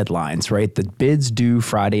incredible deadlines, right? The bid's due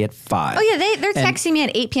Friday at 5. Oh yeah, they're texting me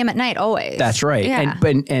at 8 p.m. at night always. That's right. Yeah.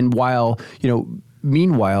 And while,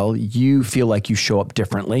 meanwhile, you feel like you show up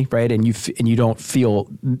differently, right? And you don't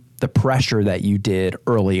feel the pressure that you did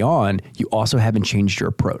early on. You also haven't changed your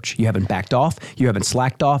approach. You haven't backed off. You haven't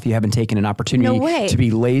slacked off. You haven't taken an opportunity to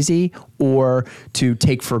be lazy or to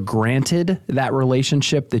take for granted that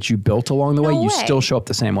relationship that you built along the way. You still show up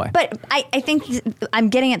the same way. But I think I'm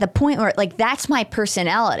getting at the point where, like, that's my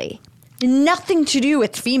personality. Nothing to do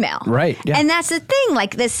with female. Right. Yeah. And that's the thing.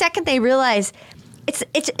 Like, the second they realize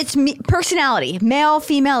it's me, personality, male,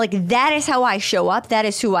 female, like, that is how I show up. That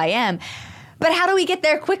is who I am. But how do we get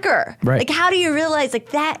there quicker? Right. Like, how do you realize,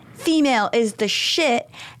 like, that female is the shit,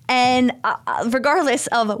 and regardless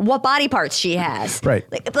of what body parts she has. Right.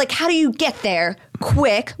 Like, how do you get there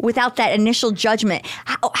quick without that initial judgment?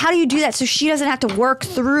 How do you do that so she doesn't have to work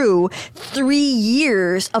through 3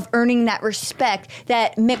 years of earning that respect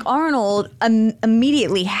that Mick Arnold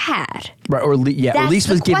immediately had? Right, or at least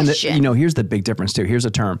was given the, here's the big difference too. Here's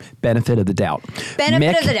a term, benefit of the doubt.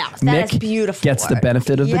 Benefit of the doubt. That is beautiful. Gets the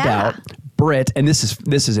benefit of the doubt. Britt, and this is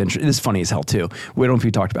interesting. This is funny as hell too. We don't know if you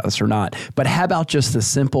talked about this or not, but how about just the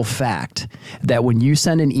simple fact that when you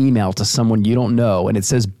send an email to someone you don't know and it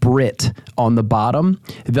says Britt on the bottom,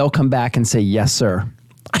 they'll come back and say, yes, sir.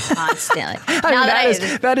 Constantly.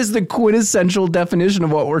 That is the quintessential definition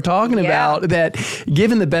of what we're talking about. That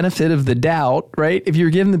given the benefit of the doubt, right? If you're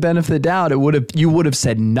given the benefit of the doubt, you would have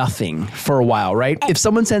said nothing for a while, right? If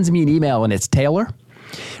someone sends me an email and it's Taylor,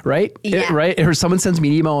 right? Yeah. Right? Or someone sends me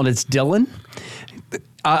an email and it's Dylan,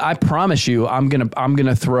 I promise you, I'm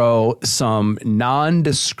gonna throw some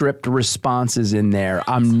nondescript responses in there.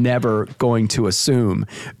 I'm never going to assume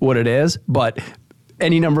what it is, but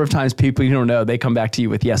any number of times people you don't know, they come back to you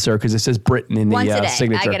with yes, sir, because it says Britain in the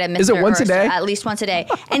signature. I get a Mr. Is it once a day? At least once a day.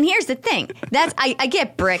 And here's the thing. I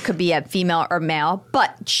get Britt could be a female or male,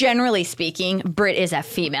 but generally speaking, Britt is a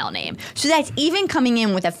female name. So that's even coming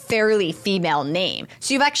in with a fairly female name.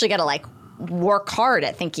 So you've actually got to work hard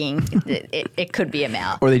at thinking it could be a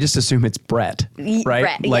male. Or they just assume it's Brett, right?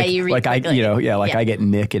 Brett. I get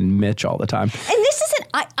Nick and Mitch all the time. And this isn't,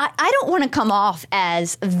 I don't want to come off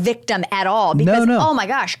as a victim at all because, oh my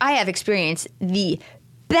gosh, I have experienced the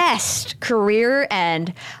best career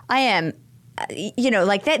and I am,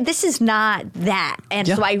 that. This is not that. And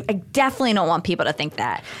so I definitely don't want people to think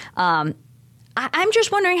that. I'm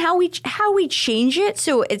just wondering how we change it.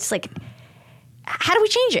 So it's like, how do we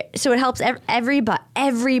change it so it helps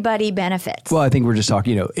everybody benefits? Well, I think we're just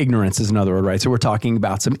talking, ignorance is another word, right? So we're talking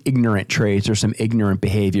about some ignorant traits or some ignorant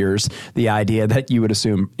behaviors. The idea that you would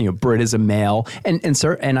assume, Britt is a male,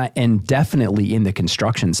 and definitely in the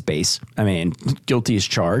construction space. I mean, guilty as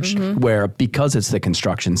charged. Where because it's the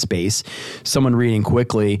construction space, someone reading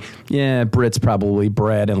quickly, Britt's probably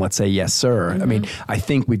Brett, and let's say yes, sir. I mean, I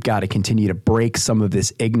think we've got to continue to break some of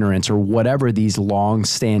this ignorance or whatever these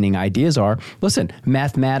long-standing ideas are. Listen,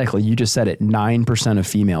 mathematically, you just said it, 9% of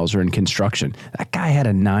females are in construction. That guy had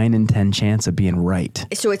a 9 in 10 chance of being right.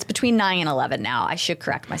 So it's between 9 and 11 now. I should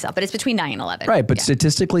correct myself, but it's between 9 and 11. Right, but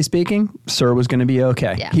statistically speaking, sir was going to be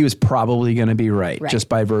okay. Yeah. He was probably going to be right just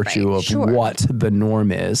by virtue of what the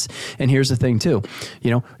norm is. And here's the thing, too.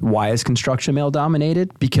 Why is construction male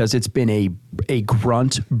dominated? Because it's been a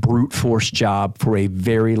grunt, brute force job for a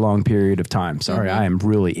very long period of time. Sorry, I am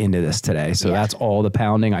really into this today. So that's all the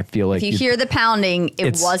pounding. I feel like if you hear the pounding,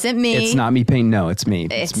 it wasn't me. It's not me pain. No, it's me.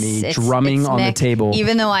 It's me drumming on the table.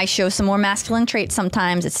 Even though I show some more masculine traits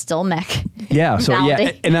sometimes, it's still Mick. Yeah. So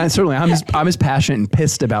and I'm as passionate and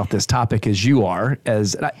pissed about this topic as you are.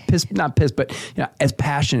 Not pissed, but as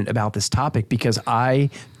passionate about this topic because I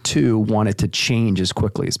too want it to change as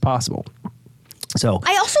quickly as possible. So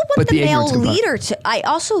I also want the male leader to. I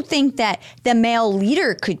also think that the male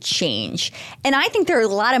leader could change, and I think there are a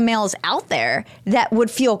lot of males out there that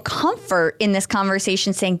would feel comfort in this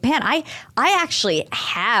conversation, saying, "Man, I actually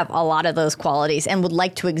have a lot of those qualities and would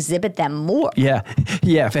like to exhibit them more." Yeah.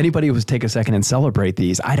 If anybody was to take a second and celebrate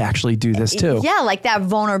these, I'd actually do this too. Yeah, like that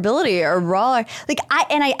vulnerability or raw.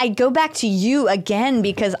 I go back to you again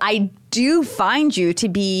because I do find you to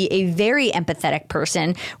be a very empathetic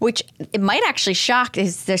person, which it might actually shock.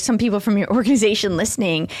 Is there's some people from your organization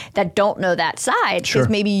listening that don't know that side because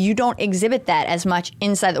maybe you don't exhibit that as much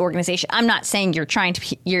inside the organization. I'm not saying you're trying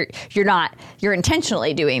to. You're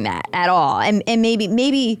intentionally doing that at all, and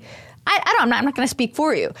maybe. I don't. I'm not going to speak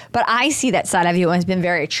for you, but I see that side of you and has been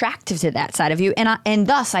very attractive to that side of you, and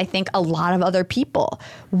thus I think a lot of other people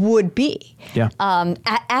would be. Yeah.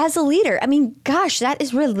 As a leader, I mean, gosh, that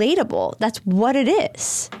is relatable. That's what it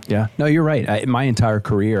is. Yeah. No, you're right. My entire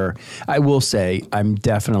career, I will say, I'm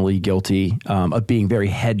definitely guilty of being very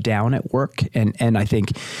head down at work, and I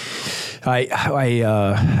think. I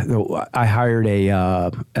hired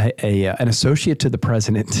an associate to the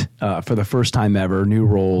president for the first time ever, new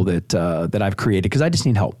role that I've created because I just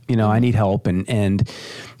need help. I need help, and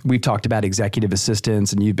we've talked about executive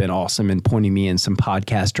assistants, and you've been awesome in pointing me in some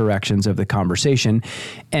podcast directions of the conversation,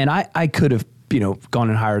 and I could have gone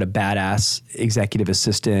and hired a badass executive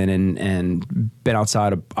assistant and been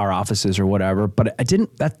outside of our offices or whatever, but I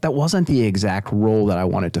didn't, that wasn't the exact role that I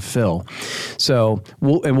wanted to fill. So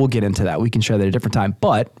we'll get into that. We can share that at a different time,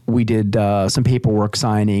 but we did some paperwork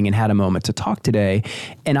signing and had a moment to talk today.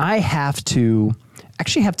 And I have to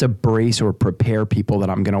brace or prepare people that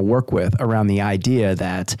I'm going to work with around the idea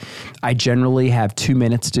that I generally have 2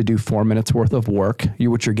 minutes to do 4 minutes worth of work.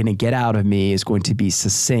 What you're going to get out of me is going to be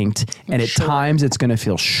succinct, and at times it's going to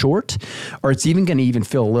feel short, or it's even going to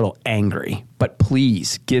feel a little angry. But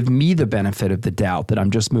please give me the benefit of the doubt that I'm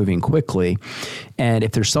just moving quickly. And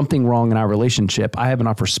if there's something wrong in our relationship, I have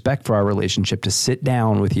enough respect for our relationship to sit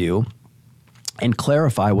down with you and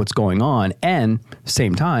clarify what's going on. And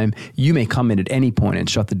same time, you may come in at any point and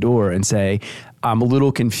shut the door and say, I'm a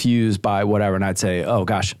little confused by whatever. And I'd say, oh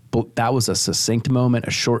gosh, that was a succinct moment,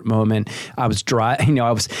 a short moment. I was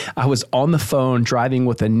I was on the phone driving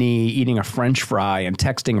with a knee, eating a French fry and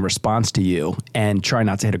texting a response to you and trying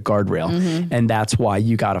not to hit a guardrail. Mm-hmm. And that's why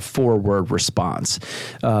you got a 4-word response.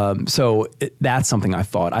 So that's something I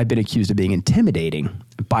thought. I've been accused of being intimidating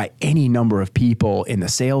by any number of people in the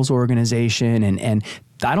sales organization. And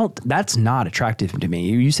that's not attractive to me.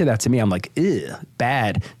 You say that to me, I'm like, ew,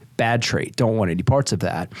 bad trait. Don't want any parts of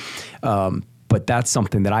that. But that's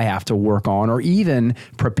something that I have to work on or even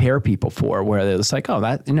prepare people for, where they're just like, oh,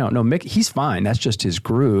 no, Mick, he's fine. That's just his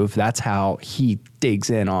groove. That's how he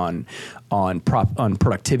digs in on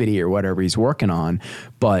productivity or whatever he's working on.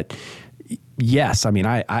 But yes, I mean,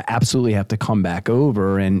 I absolutely have to come back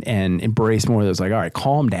over and embrace more of those, like, all right,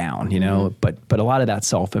 calm down, mm-hmm. but a lot of that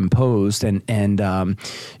self-imposed and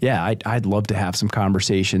I'd love to have some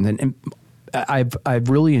conversations and I've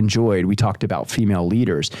really enjoyed, we talked about female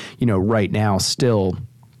leaders, right now still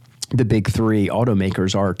the big three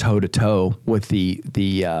automakers are toe-to-toe with the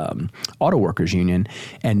Auto Workers Union,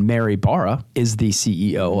 and Mary Barra is the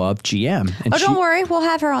CEO of GM. And don't worry, we'll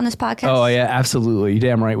have her on this podcast. Oh, yeah, absolutely. You're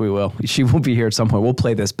damn right we will. She will be here at some point. We'll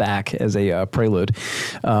play this back as a prelude.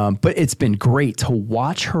 But it's been great to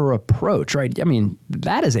watch her approach, right? I mean,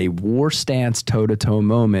 that is a war stance toe-to-toe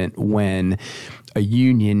moment when a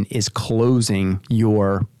union is closing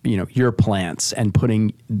your plants and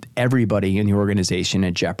putting everybody in the organization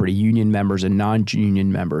at jeopardy, union members and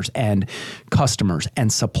non-union members and customers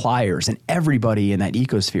and suppliers and everybody in that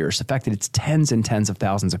ecosphere. It's affected. It's tens and tens of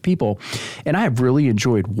thousands of people. And I have really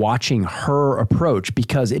enjoyed watching her approach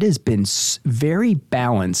because it has been very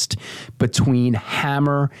balanced between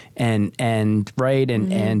hammer and right. And,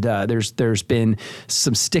 mm-hmm. and there's been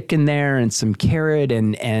some stick in there and some carrot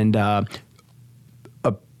and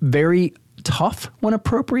very tough when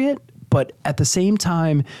appropriate, but at the same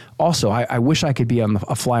time, also, I wish I could be a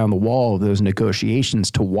fly on the wall of those negotiations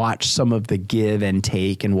to watch some of the give and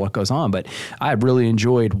take and what goes on. But I really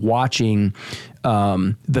enjoyed watching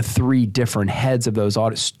the three different heads of those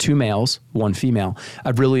audits, 2 males, 1 female.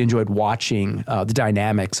 I've really enjoyed watching the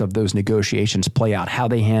dynamics of those negotiations play out, how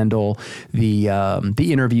they handle the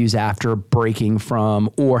interviews after breaking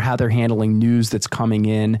from, or how they're handling news that's coming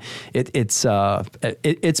in. It's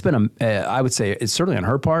been I would say it's certainly on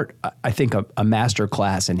her part, I think a master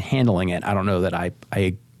class in handling it. I don't know that I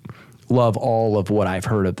love all of what I've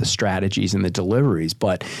heard of the strategies and the deliveries,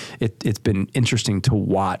 but it's been interesting to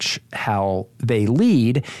watch how they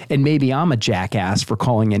lead. And maybe I'm a jackass for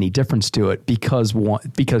calling any difference to it because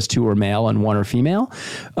 2 are male and 1 are female.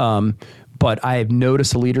 But I have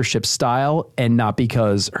noticed a leadership style, and not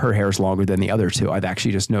because her hair is longer than the other 2. I've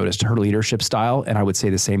actually just noticed her leadership style, and I would say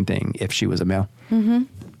the same thing if she was a male. Mm-hmm.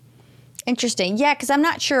 Interesting. Yeah, because I'm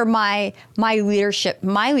not sure my leadership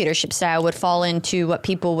style would fall into what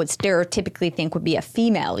people would stereotypically think would be a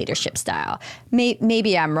female leadership style.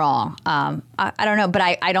 Maybe I'm wrong. I don't know, but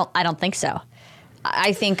I don't think so.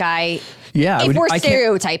 I think Yeah, if we're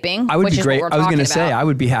stereotyping, I would which be is great. what we're I was talking going to say, about. I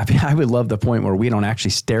would be happy. I would love the point where we don't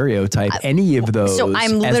actually stereotype any of those. So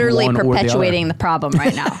I'm as literally one or the perpetuating other. the problem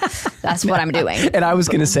right now. That's what I'm doing. And I was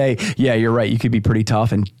going to say, yeah, you're right. You could be pretty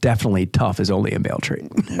tough, and definitely tough is only a male trait,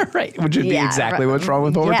 right? Which would be exactly what's wrong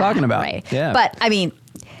with what we're talking about. Right. Yeah. But I mean,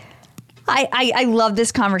 I love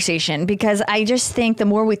this conversation because I just think the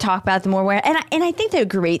more we talk about it, the more we're, and I think the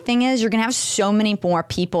great thing is you're going to have so many more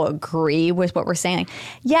people agree with what we're saying. Like,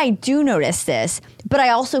 yeah, I do notice this, but I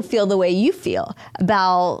also feel the way you feel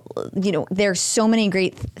about, there's so many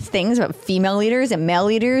great things about female leaders and male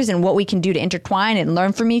leaders and what we can do to intertwine and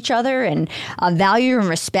learn from each other and value and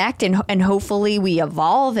respect and hopefully we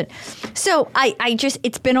evolve. And so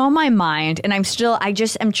it's been on my mind and I'm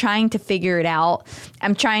trying to figure it out.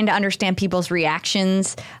 I'm trying to understand people's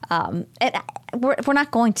reactions. And we're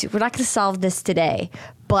not going to solve this today,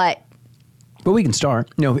 but we can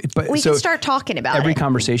start. We can start talking about every it.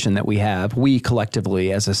 conversation that we have, we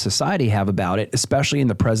collectively as a society have about it, especially in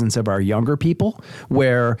the presence of our younger people,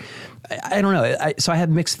 where I don't know. So I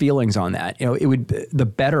have mixed feelings on that. The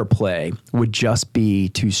better play would just be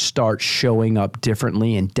to start showing up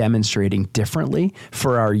differently and demonstrating differently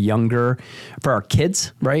for our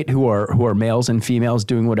kids, right? Who are males and females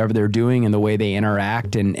doing whatever they're doing and the way they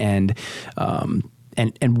interact and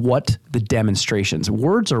what the demonstrations.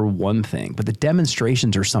 Words are one thing, but the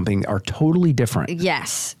demonstrations are totally different.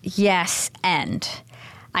 Yes. And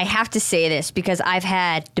I have to say this because I've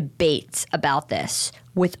had debates about this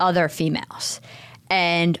with other females.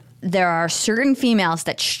 And there are certain females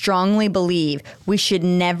that strongly believe we should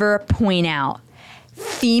never point out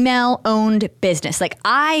female-owned business. Like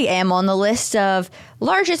I am on the list of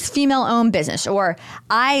largest female-owned business, or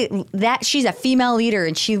she's a female leader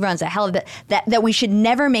and she runs a hell of a that we should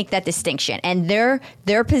never make that distinction. And their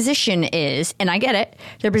position is, and I get it,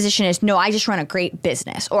 their position is, no, I just run a great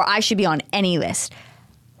business, or I should be on any list.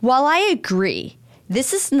 While I agree,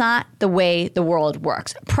 this is not the way the world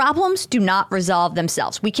works. Problems do not resolve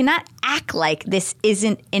themselves. We cannot act like this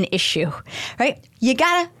isn't an issue, right? You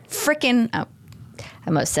gotta I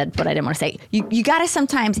almost said what I didn't want to say. You got to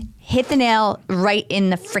sometimes hit the nail right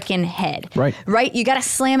in the freaking head. Right. Right? You got to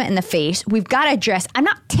slam it in the face. We've got to address. I'm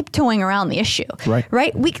not tiptoeing around the issue. Right.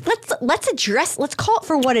 Right? Let's address. Let's call it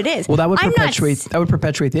for what it is. Well, that would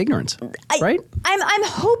perpetuate the ignorance. Right? I'm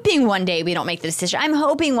hoping one day we don't make the decision. I'm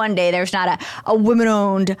hoping one day there's not a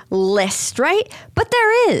women-owned list, right? But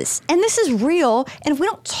there is. And this is real. And if we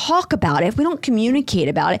don't talk about it, if we don't communicate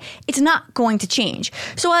about it, it's not going to change.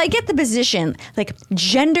 So I get the position, like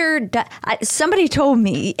gender, somebody told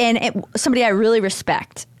me, and somebody I really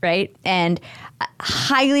respect, right? And I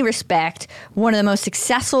highly respect, one of the most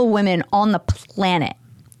successful women on the planet,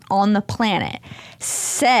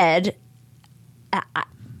 said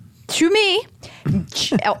to me, I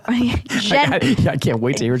can't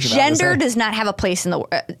wait to hear what you're about to say. Gender does not have a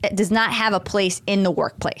place in the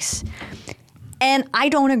workplace. And I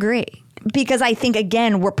don't agree. Because I think,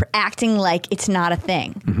 again, we're acting like it's not a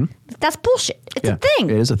thing. Mm-hmm. That's bullshit. It's a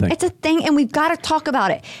thing. It is a thing. It's a thing, and we've got to talk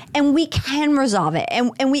about it. And we can resolve it.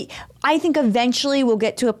 And I think eventually we'll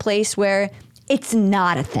get to a place where it's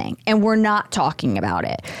not a thing, and we're not talking about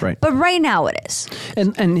it. Right. But right now it is.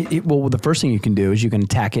 And the first thing you can do is you can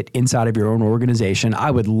attack it inside of your own organization. I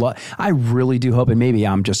really do hope, and maybe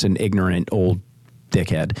I'm just an ignorant old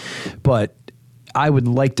dickhead, but I would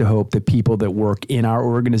like to hope that people that work in our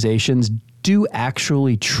organizations do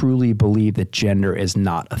actually truly believe that gender is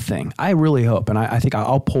not a thing. I really hope. And I think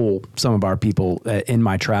I'll poll some of our people in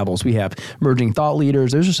my travels. We have emerging thought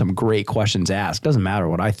leaders. Those are some great questions asked. Doesn't matter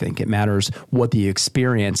what I think. It matters what the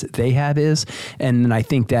experience they have is. And then I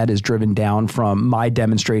think that is driven down from my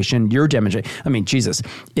demonstration, your demonstration. I mean, Jesus,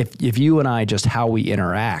 if you and I, just how we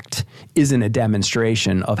interact isn't a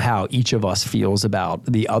demonstration of how each of us feels about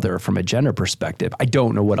the other from a gender perspective, I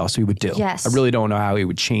don't know what else we would do. Yes. I really don't know how we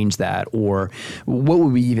would change that, or what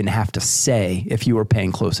would we even have to say if you were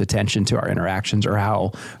paying close attention to our interactions, or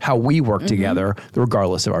how we work together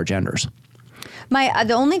regardless of our genders.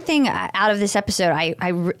 The only thing out of this episode,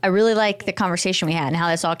 I really like the conversation we had and how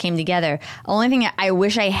this all came together. The only thing I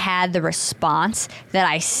wish I had the response that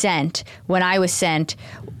I sent when I was sent,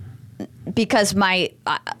 because I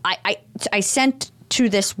sent to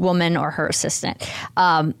this woman or her assistant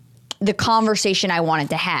the conversation I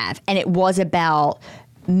wanted to have, and it was about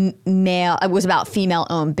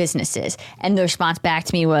female-owned businesses. And the response back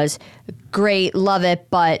to me was, great, love it,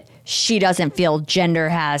 but she doesn't feel gender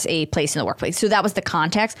has a place in the workplace. So that was the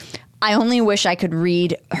context. I only wish I could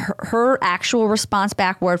read her actual response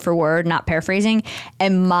back word for word, not paraphrasing,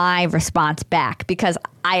 and my response back, because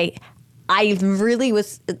I I really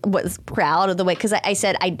was proud of the way, because I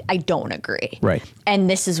said I don't agree. Right. And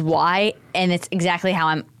this is why, and it's exactly how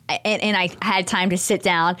I'm. And I had time to sit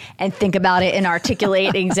down and think about it and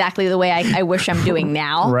articulate exactly the way I wish I'm doing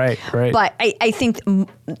now. Right. But I think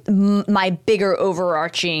my bigger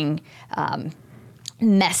overarching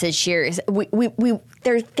message here is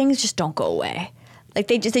things just don't go away. Like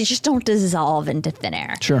they just don't dissolve into thin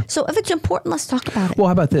air. Sure. So if it's important, let's talk about it. Well,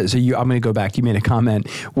 how about this? So I'm going to go back. You made a comment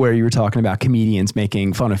where you were talking about comedians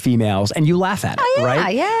making fun of females, and you laugh at it,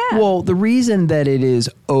 right? Yeah. Well, the reason that it is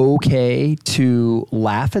okay to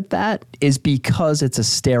laugh at that is because it's a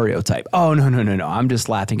stereotype. Oh, no. I'm just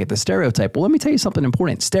laughing at the stereotype. Well, let me tell you something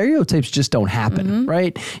important. Stereotypes just don't happen,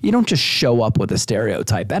 right? You don't just show up with a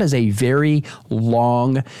stereotype. That is a very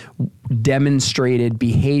long demonstrated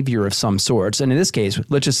behavior of some sorts. And in this case,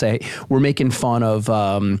 let's just say we're making fun of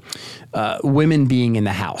women being in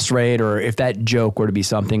the house, right? Or if that joke were to be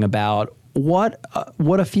something about what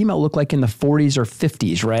a female looked like in the 40s or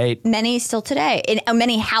 50s, right? Many still today, in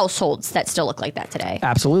many households that still look like that today.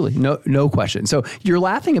 Absolutely. No question. So you're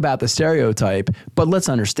laughing about the stereotype, but let's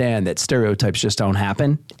understand that stereotypes just don't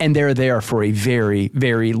happen. And they're there for a very,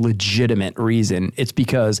 very legitimate reason. It's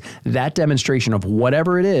because that demonstration of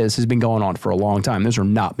whatever it is has been going on for a long time. Those are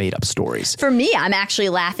not made up stories. For me, I'm actually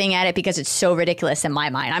laughing at it because it's so ridiculous in my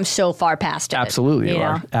mind. I'm so far past it. Absolutely you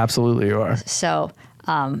are. Absolutely you are. So,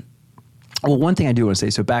 well, one thing I do want to say,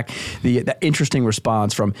 so back, the interesting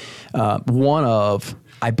response from one of,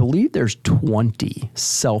 I believe there's 20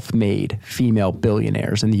 self-made female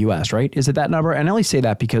billionaires in the U.S., right? Is it that number? And I only say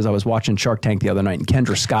that because I was watching Shark Tank the other night, and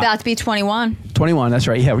Kendra Scott. About to be 21. 21, that's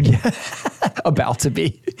right. Yeah. About to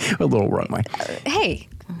be. A little runway. Hey,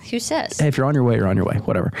 who says? Hey, if you're on your way, you're on your way,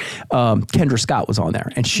 whatever. Kendra Scott was on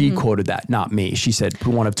there, and she quoted that, not me. She said,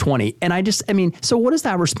 one of 20. And so what is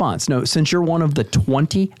that response? No, since you're one of the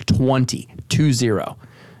 20,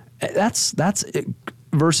 that's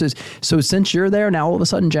versus, so since you're there, now all of a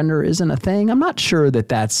sudden gender isn't a thing. I'm not sure that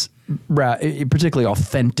that's particularly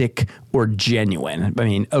authentic or genuine. I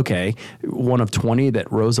mean, okay, one of 20 that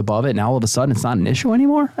rose above it, now all of a sudden it's not an issue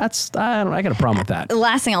anymore. I got a problem with that. The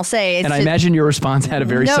last thing I'll say is, and I imagine your response had a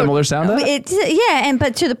very similar sound to that.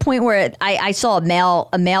 But to the point where I saw a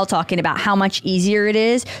male talking about how much easier it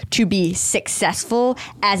is to be successful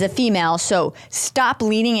as a female. So stop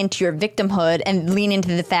leaning into your victimhood and lean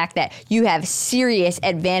into the fact that you have serious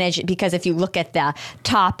advantage, because if you look at the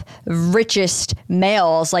top richest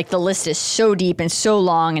males, like the list is so deep and so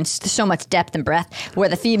long and so much depth and breadth, where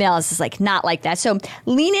the females is like not like that. So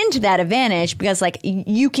lean into that advantage, because like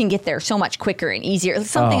you can get there so much quicker and easier.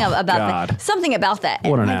 Something about that.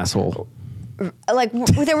 What an asshole. Like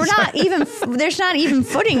there's not even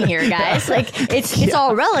footing here, guys. Like it's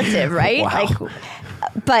all relative, right? Wow.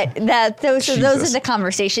 But those are the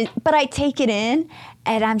conversations. But I take it in,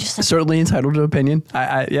 and I'm just like, certainly entitled to opinion.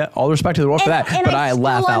 Yeah, all respect to the world for that. But I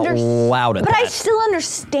laugh out loud at that. But I still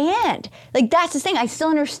understand. Like that's the thing. I still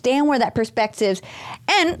understand where that perspective's,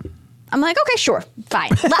 and I'm like, okay, sure, fine.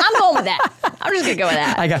 I'm going with that. I'm just gonna go with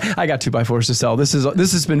that. I got 2x4s to sell. This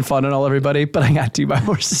has been fun and all, everybody. But I got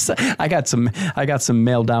 2x4s to sell. I got some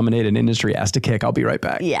male dominated industry ass to kick. I'll be right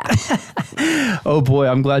back. Yeah. Oh boy,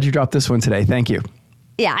 I'm glad you dropped this one today. Thank you.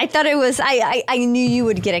 Yeah, I thought it was. I knew you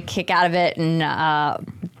would get a kick out of it, and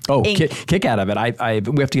kick out of it.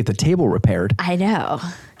 We have to get the table repaired. I know.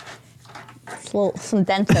 Some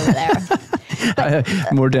dents over there.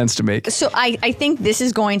 More dents to make. So I think this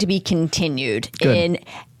is going to be continued. Good.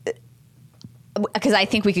 Because I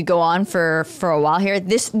think we could go on for a while here.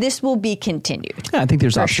 This will be continued. Yeah, I think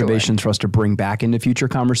there's observations for us to bring back into future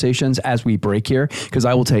conversations as we break here. Because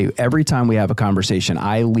I will tell you, every time we have a conversation,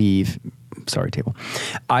 I leave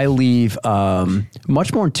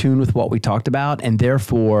much more in tune with what we talked about, and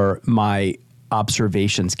therefore my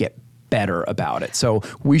observations get better about it. So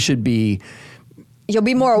we should be... You'll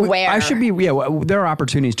be more aware. I should be, there are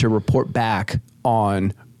opportunities to report back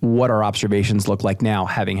on what our observations look like now,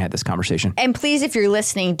 having had this conversation. And please, if you're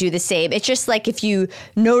listening, do the same. It's just like if you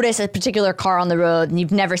notice a particular car on the road and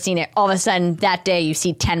you've never seen it, all of a sudden that day you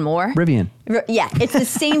see 10 more. Rivian. Yeah, it's the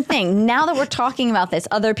same thing. Now that we're talking about this,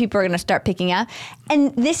 other people are going to start picking up.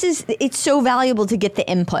 And it's so valuable to get the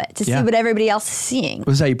input, to see what everybody else is seeing.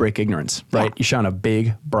 This is how you break ignorance, right? Yeah. You shine a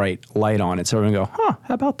big, bright light on it. So everyone go,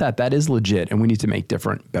 how about that? That is legit. And we need to make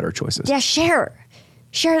different, better choices. Yeah, share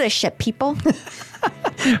this shit, people.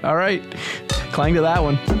 All right. Clang to that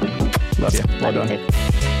one. Love you. Well done.